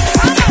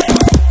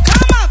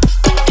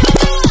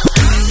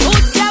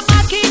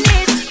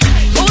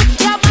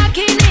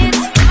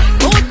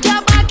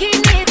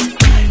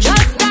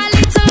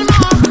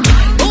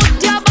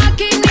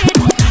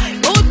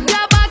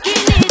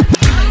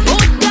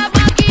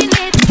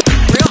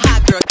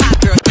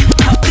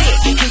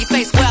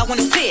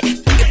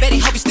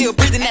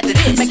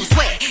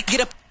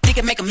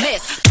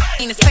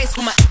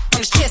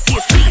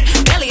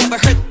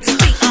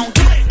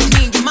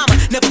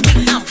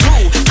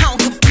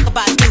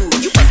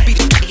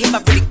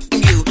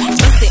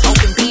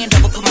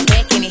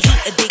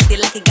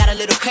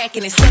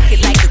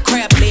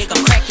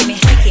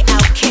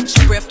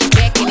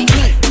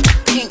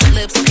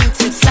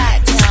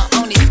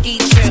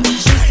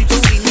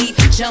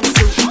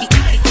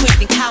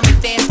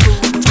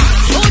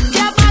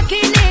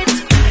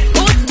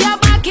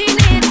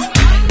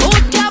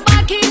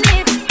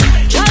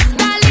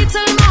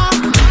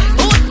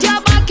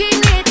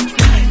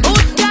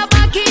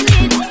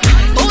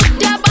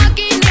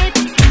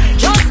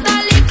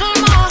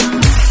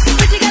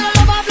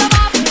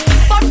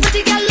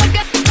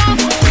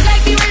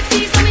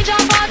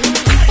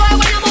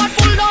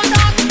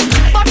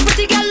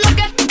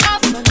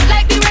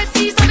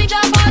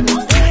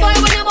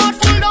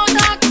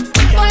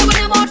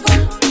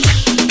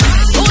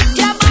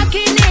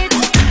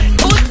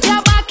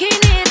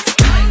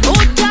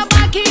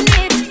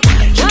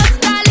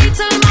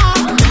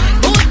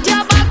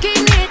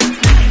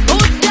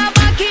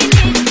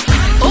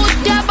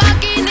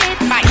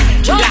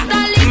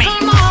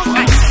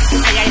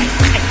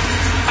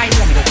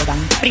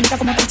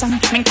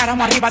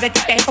 Arriba de ti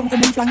te como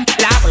un flan.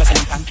 La bola se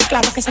inflan,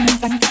 claro que se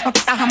inflan. No te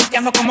estás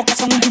amateando como que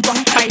son un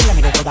chimpán. Baila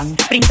mi godán,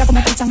 brinca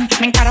como Tarzán.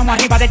 Me encaramo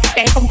arriba de ti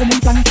te como un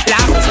flan. La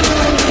bola se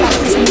inflan,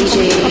 claro que se inflan.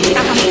 No te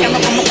estás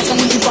amateando como que son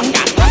un chimpán.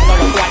 Gastando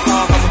los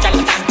cuartos como un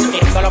charlatán,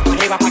 tirándolo para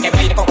arriba para que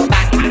baile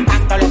cocotán.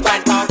 Gastando los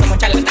cuartos como un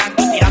charlatán,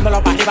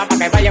 tirándolo para arriba para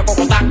que baile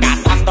cocotán.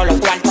 Gastando los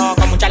cuartos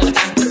como un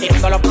charlatán,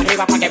 tirándolo para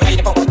arriba para que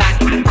baile cocotán.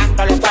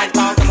 Gastando los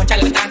cuartos como un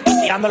charlatán,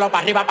 tirándolo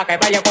para arriba para que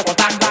baile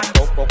cocotán.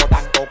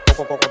 Tirándolo para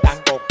arriba para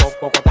que baile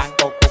cocotán.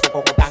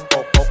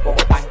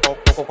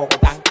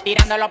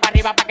 Tirándolo para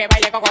arriba para que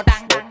baile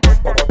cocotán.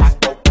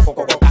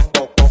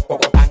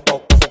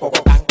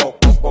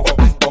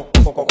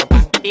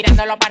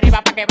 Tirándolo para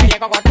arriba para que baile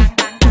cocotán.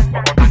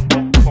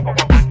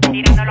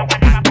 Tirándolo para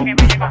arriba para que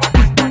baile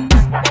cocotán.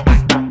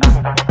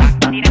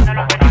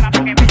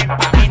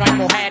 Para mí no hay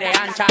mujeres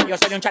anchas, yo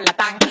soy un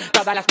charlatán.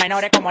 Todas las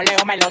menores como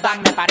Leo me lo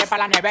dan. Me paré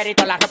para la nevera y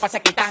todas las ropas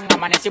se quitan.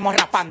 Amanecimos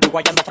raspando y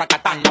guayando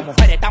fracatán. Las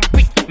mujeres tan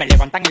pic, me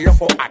levantan el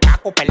loco.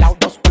 Acaco, pelado,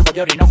 2 polvos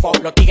de orinoco.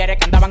 Los tigres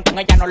que andaban con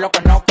ella no lo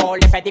conozco.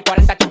 Le pedí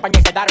 40 champañas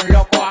y quedaron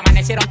locos.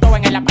 Amanecieron todos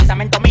en el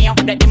apartamento mío.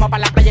 Le dimos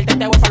para la playa el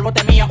teteo y para el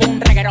bote mío. Un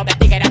reguero de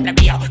tigres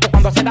atrevido. Que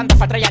cuando se dan dos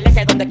patrullas le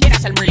que donde quiera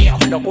hacer un lío.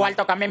 Los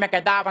cuartos que a mí me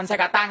quedaban se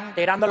gatán.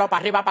 Tirándolo para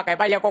arriba para que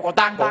baile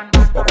cocotán.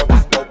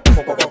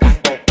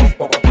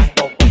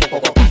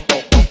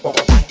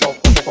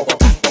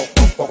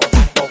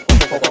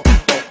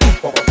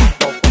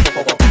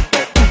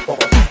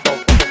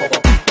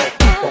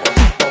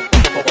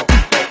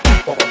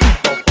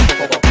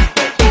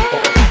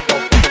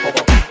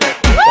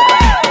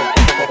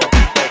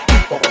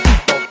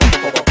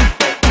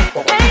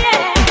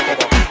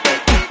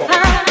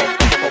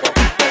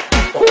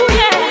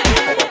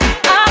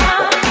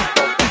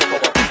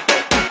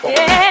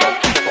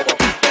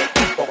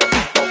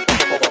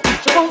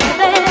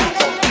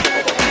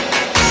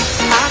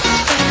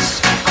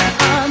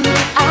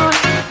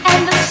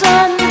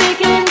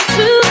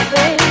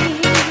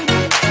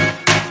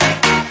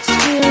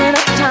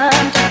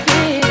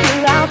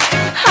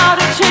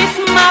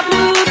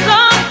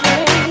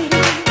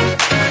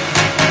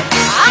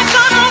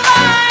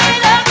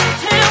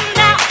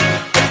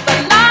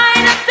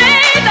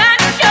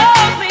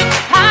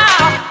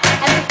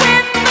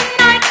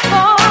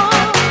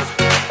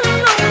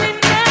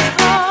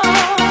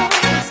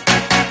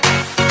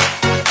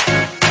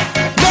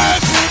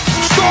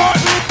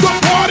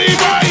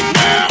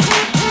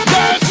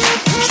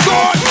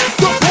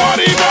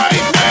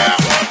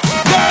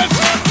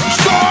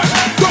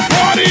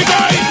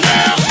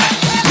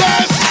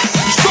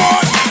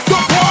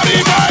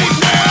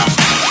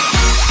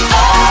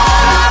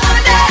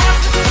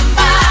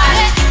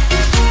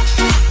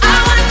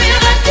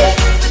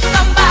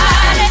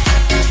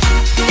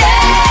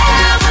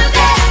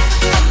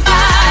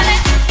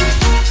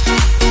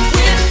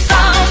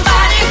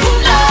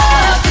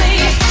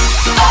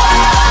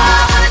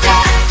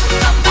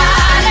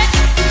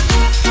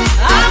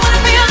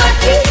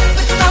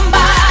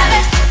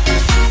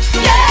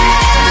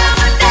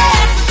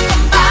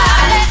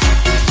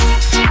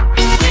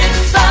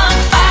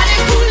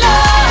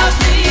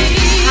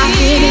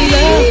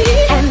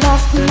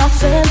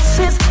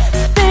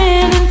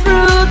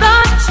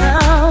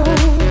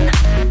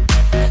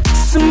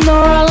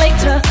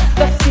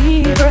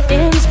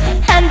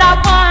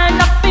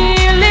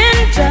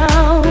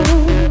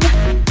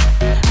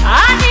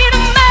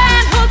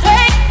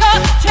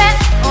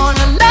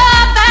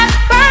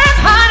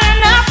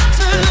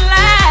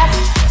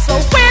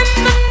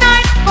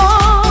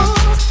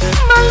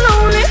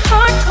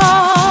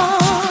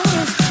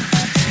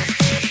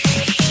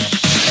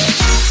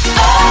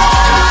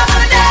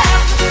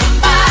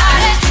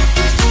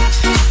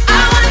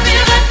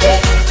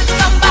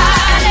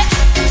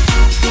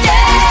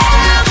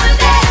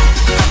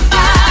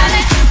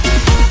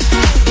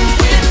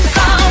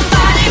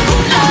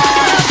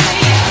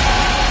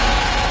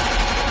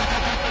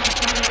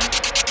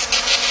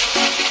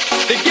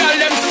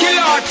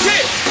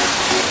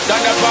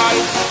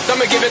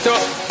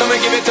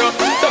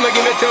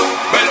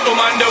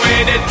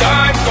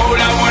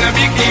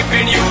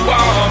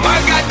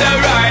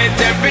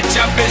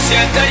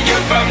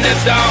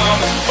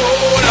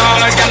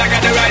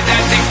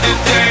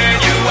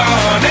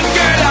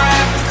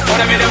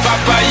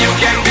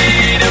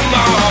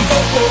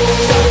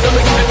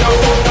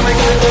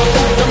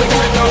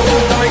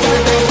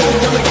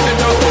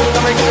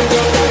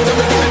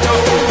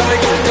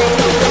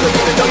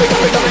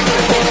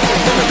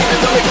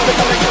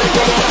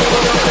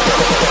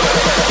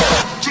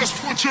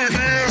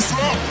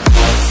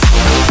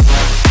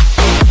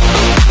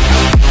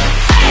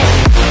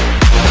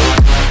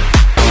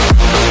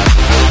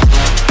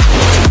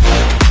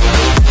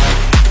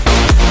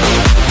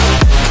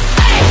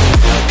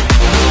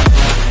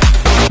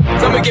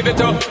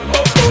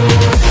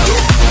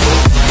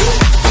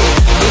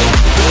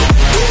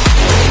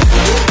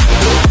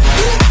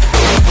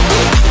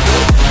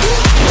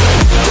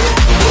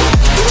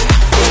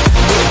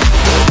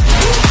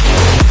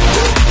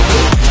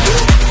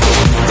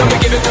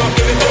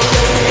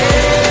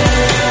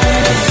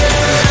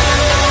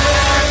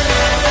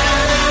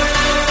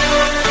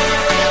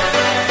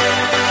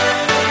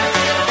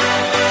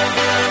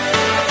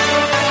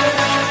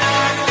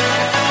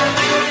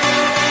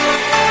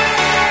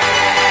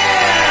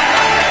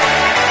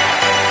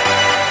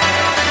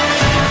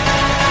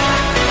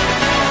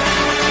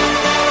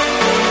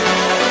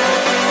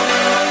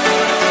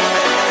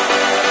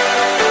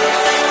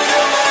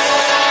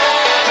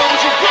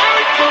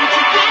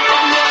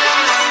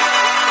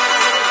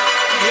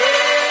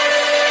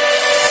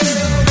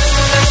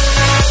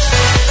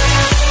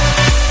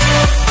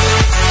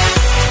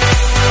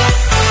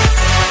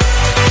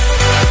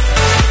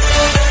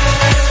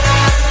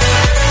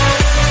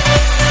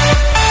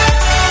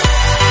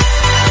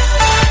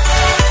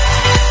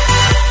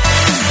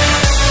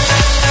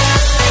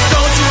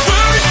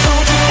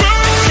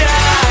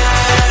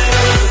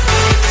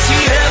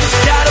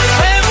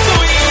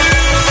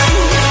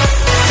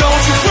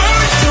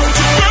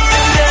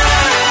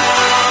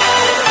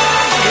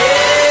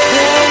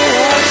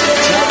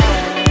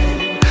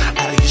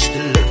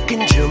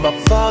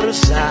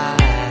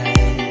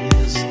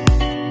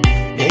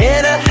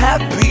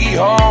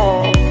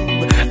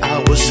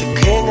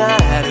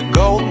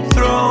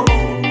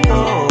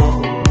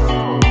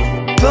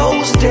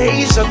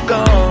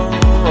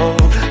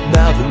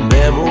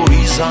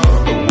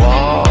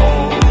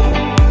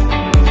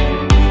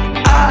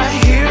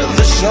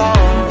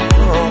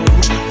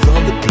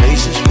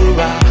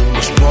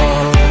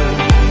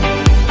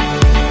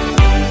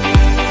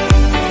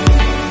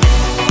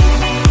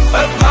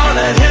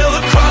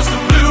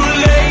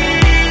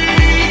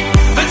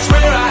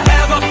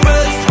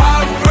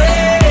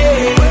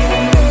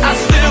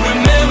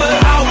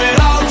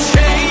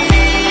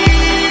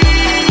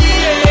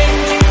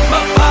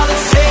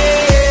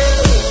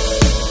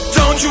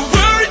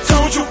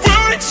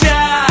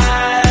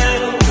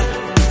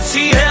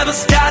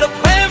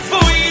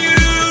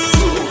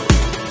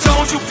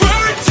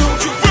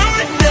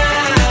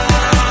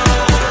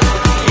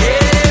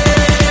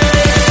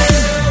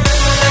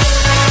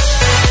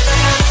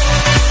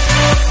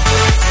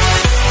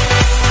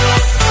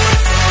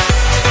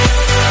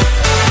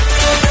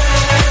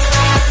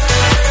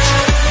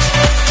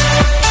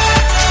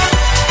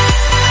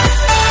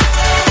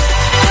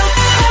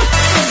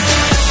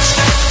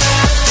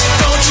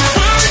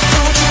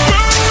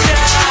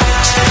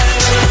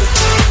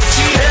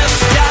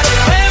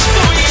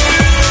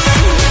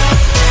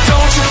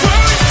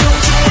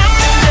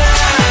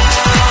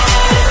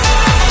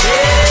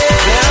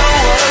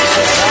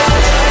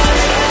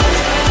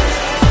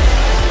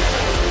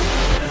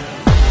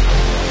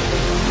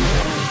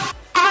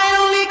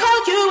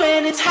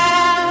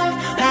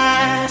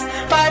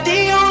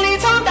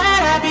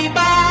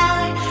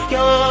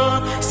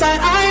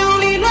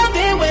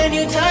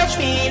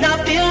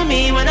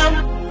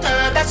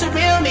 That's a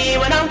real me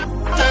when I'm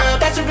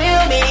that's a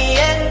real me,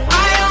 yeah.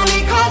 I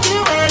only called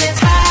you when it's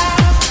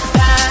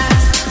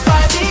half-past,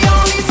 but the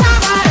only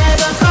time I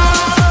ever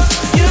call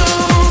you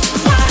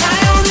mine. I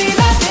only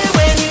love it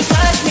when you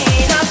touch me,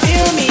 not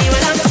feel me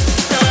when I'm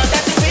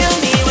that's a real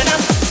me when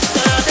I'm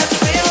that's a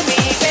real me,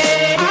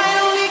 babe. I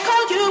only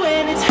called you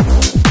when it's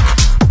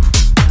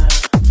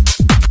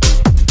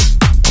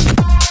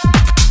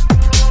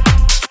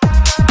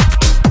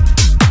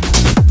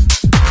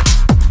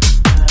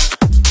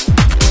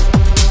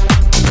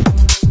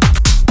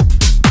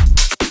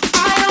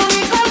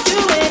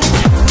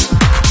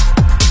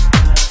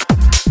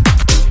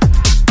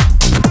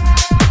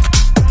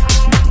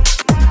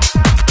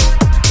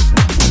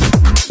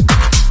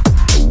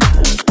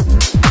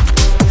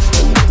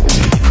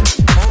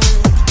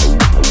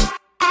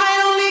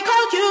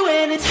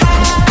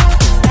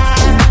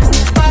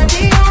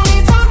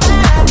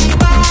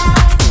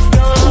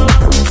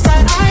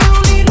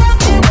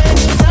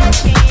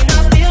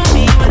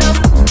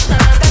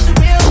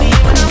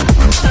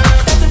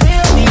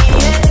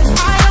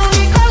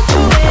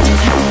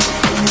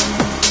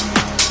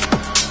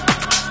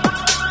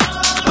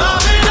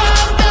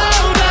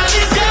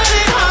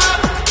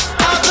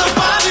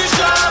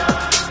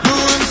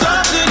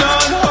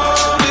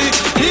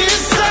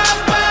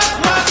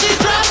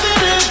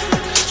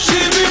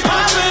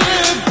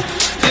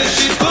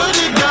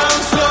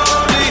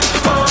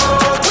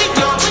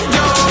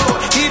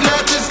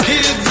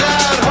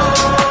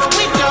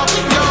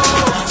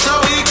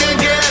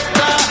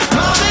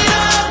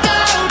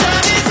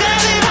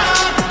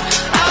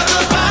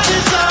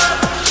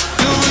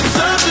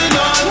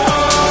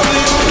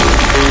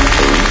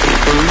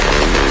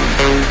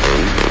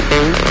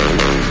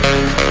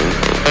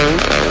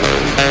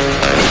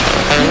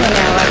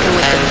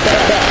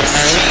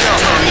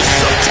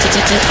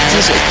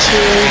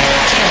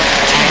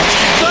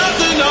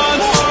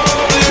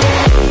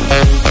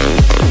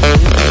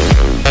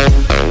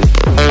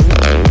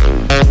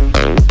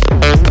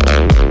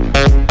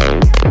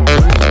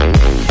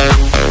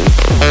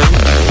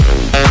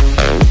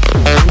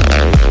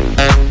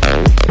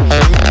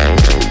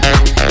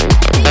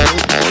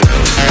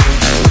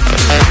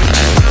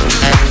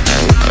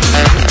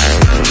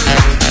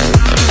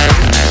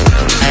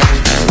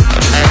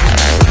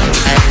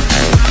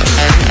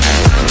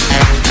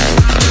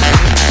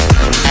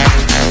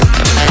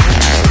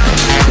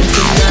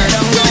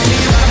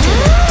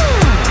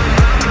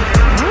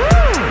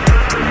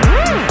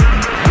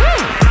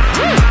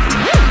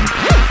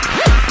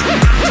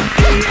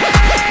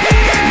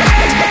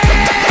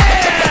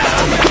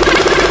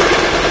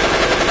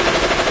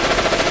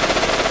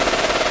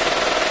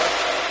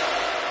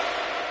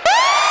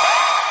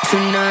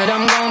tonight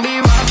I'm gonna be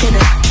rocking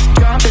it,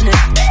 dropping it,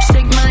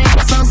 stick my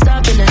ass on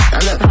stopping it. I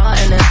look hot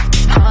in it,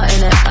 hot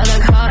in it, I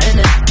look hot in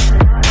it.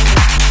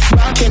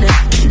 Rocking it,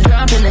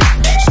 dropping it,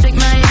 stick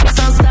my ass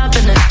on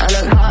stopping it. I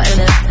look hot in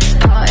it,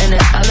 hot in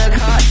it, I look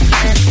hot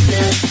in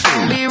it.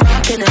 Be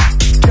rocking it,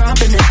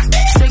 dropping it,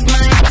 stick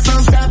my ass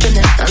on stopping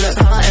it. I look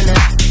hot in it,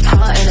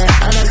 hot in it,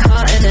 I look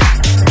hot in it.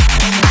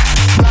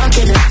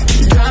 Rocking it,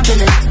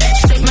 dropping it,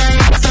 stick my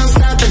ass on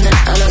stopping it.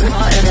 I look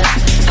hot in it,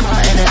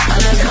 hot in it, I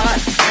look hot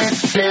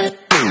in it.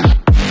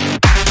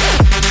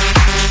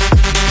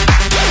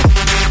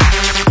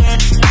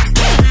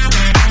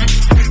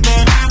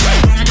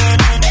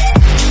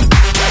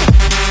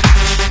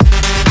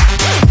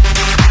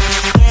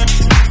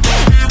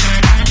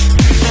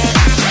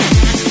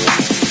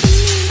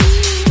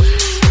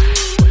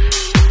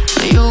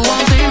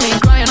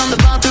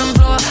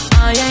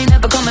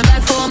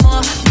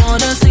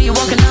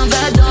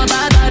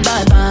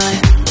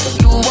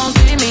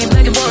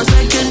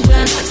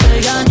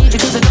 Say I need you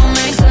 'cause it don't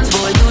make sense,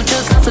 boy. You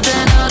just have to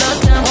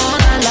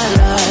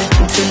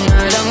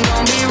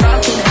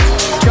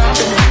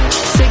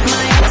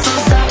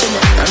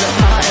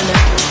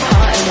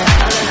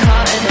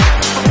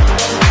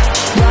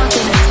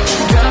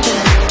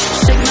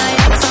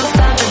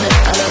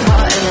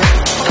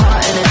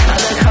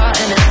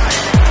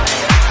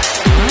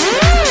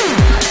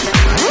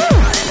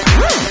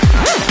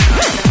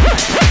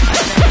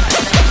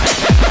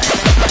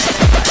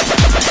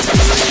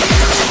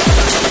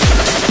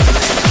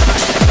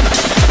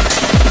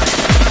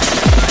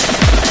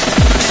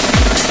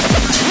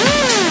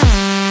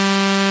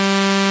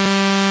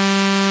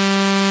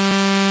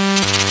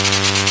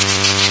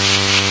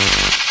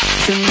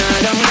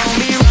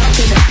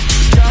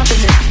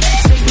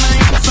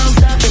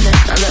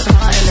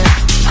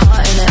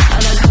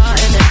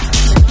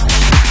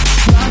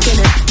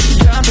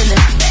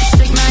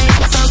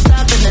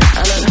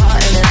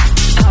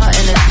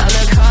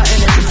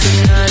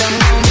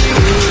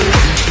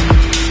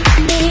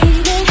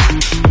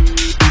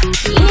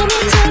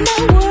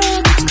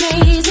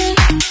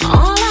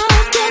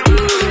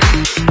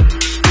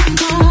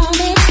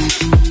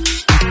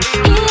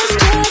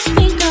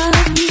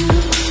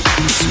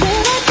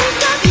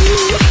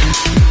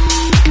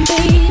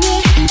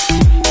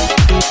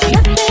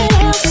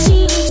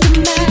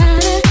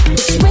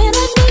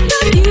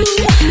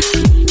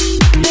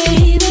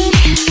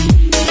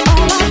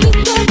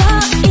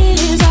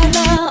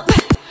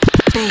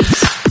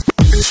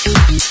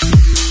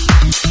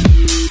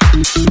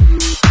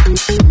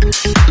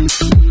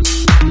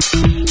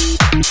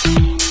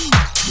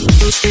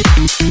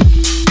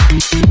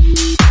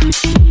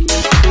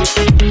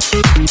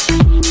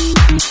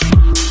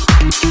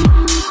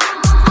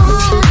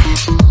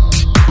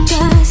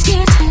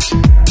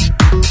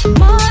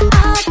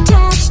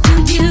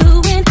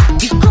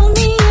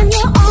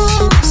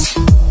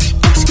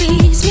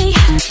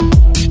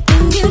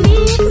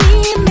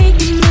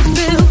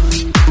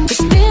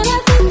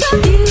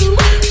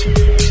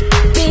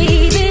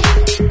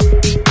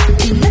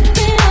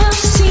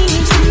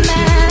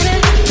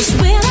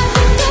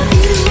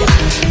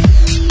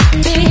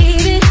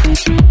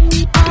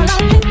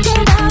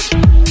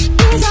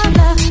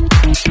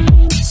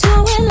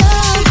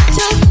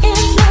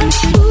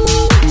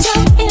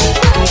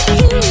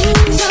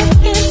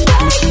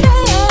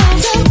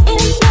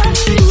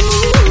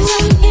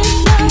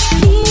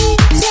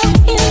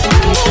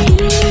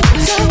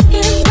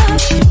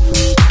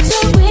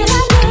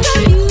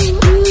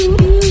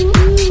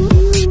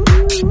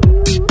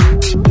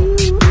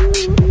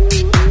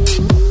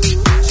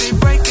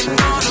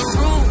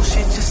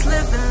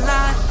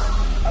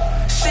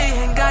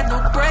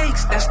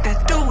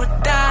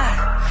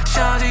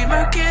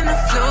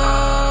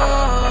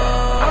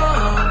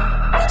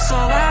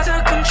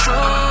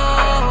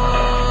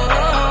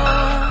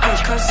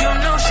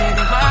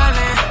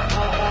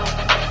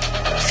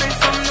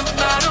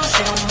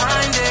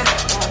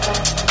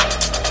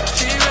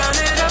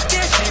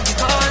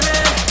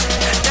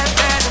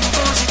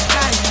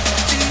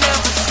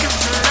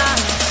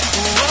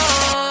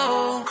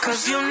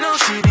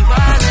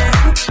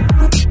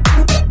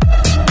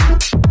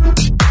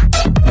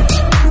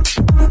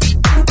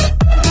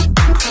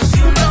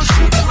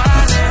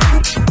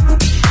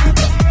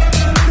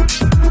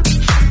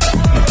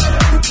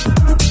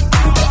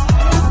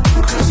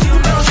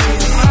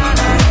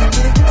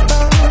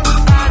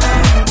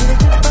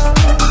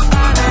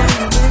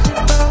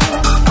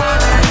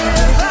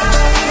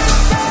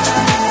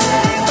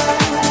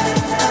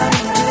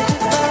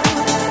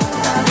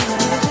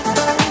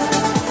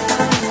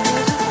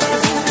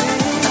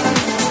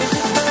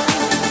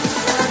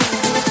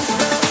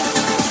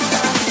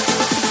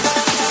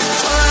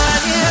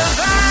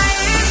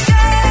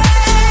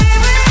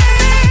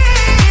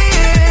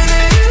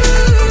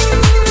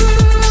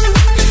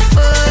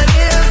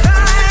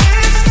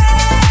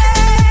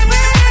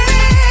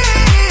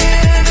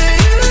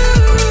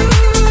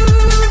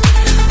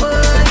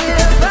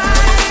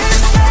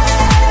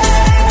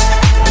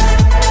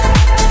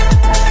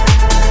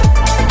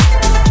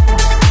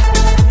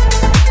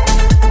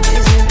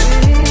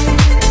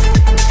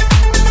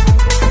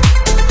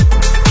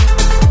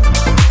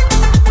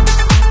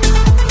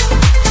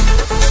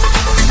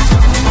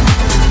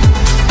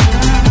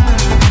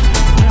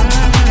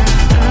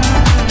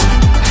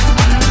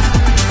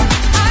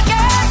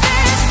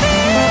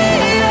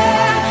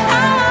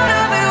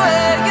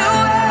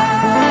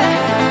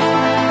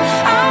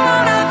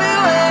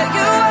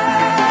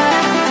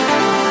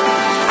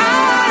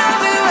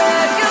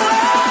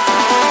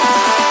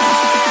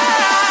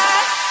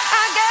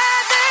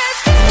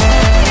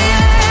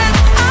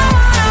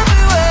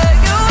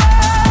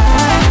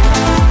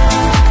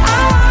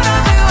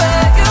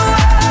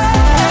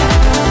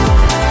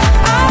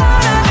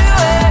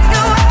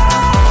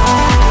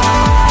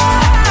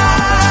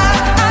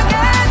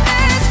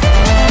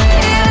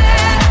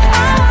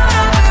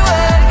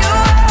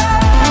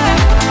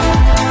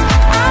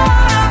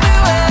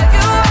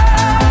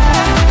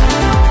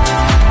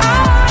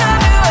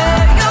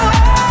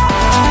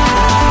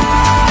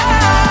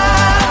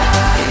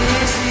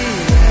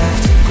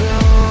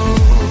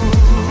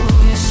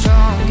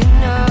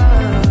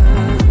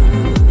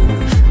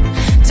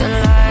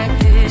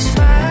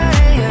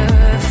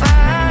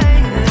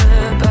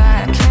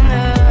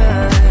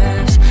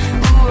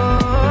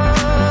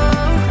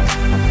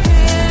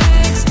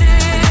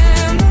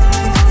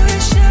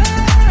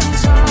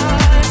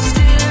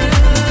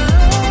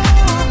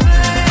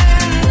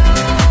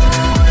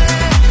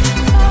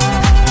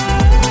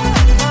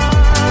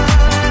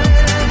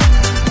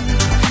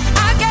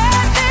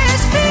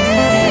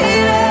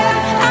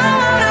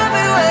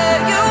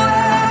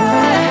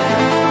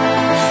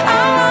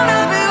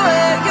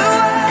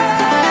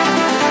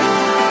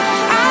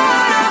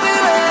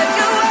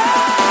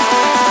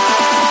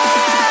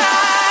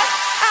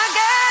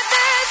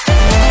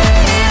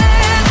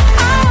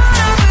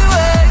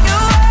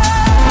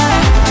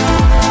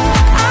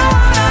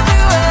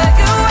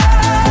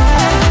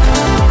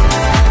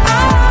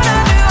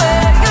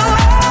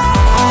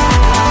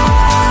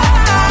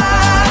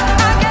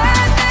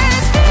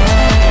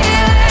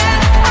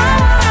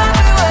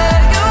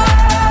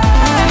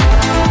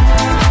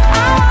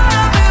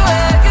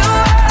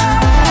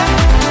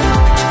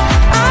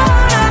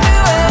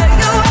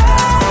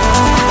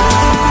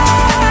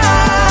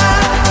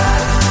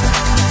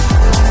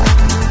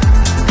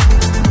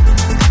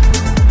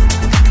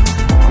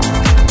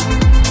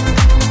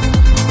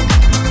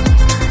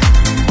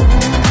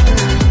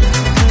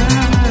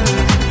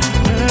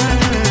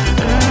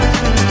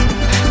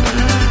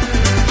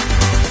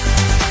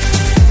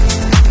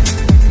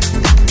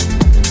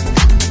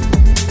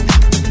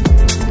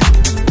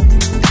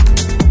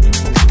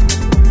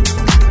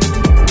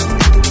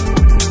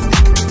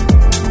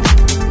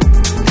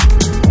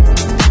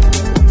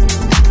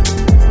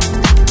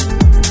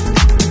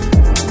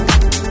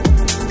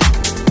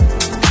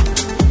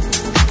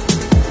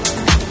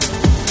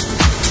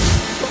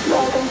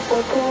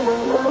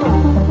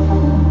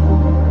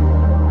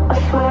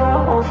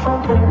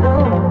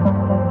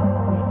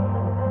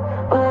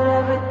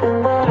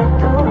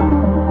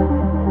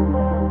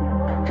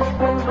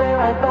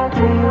right back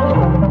to you.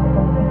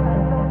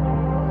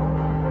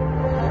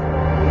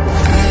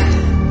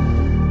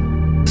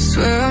 I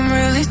swear I'm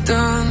really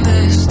done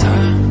this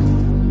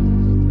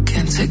time.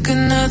 Can't take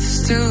another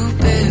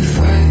stupid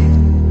fight.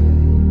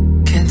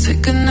 Can't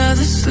take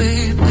another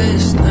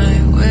sleepless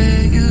night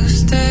where you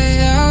stay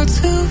out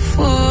till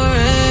 4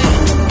 a.m.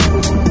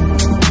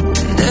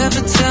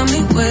 Never tell me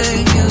where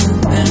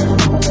you've been,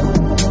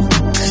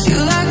 'cause you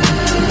like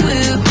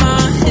with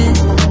my head.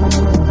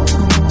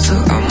 So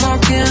I'm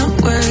walking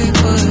away,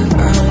 but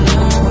I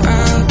know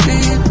I'll be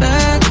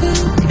back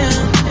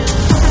again.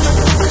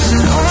 'Cause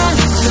it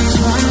only takes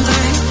one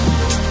drink.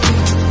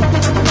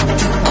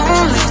 It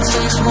only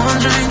takes one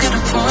drink at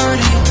a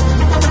party.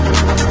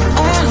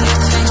 Only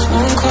takes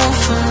one call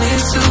for me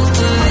to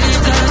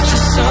believe that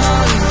you're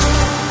sorry.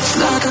 It's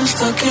like I'm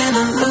stuck in a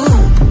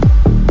loop.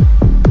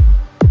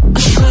 I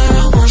swear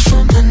I want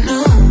something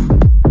new,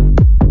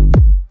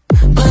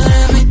 but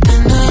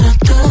everything that I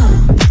do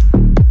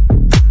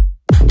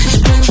just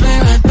brings me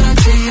right back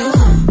to you.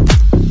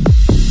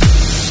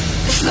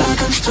 It's like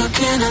I'm stuck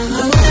in a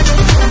loop.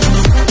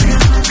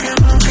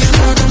 It's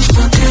like I'm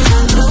stuck in a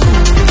loop.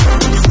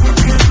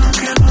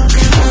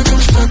 It's like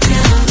I'm stuck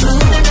in a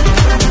loop.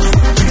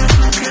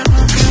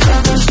 It's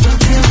like I'm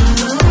stuck in a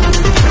loop.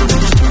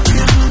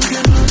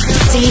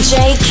 DJ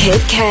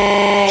Kid K.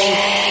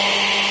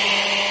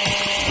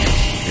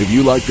 If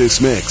you like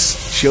this mix,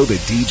 show the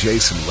DJ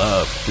some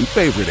love and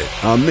favorite it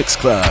on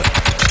Mixcloud.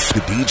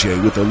 The DJ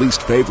with the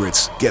least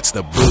favorites gets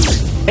the boot.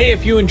 Hey,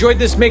 if you enjoyed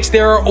this mix,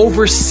 there are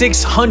over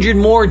 600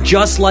 more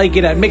just like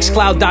it at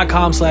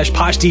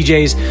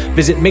mixcloud.com/poshdjs.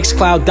 Visit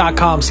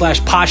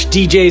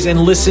mixcloud.com/poshdjs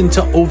and listen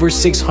to over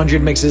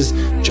 600 mixes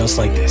just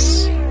like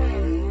this.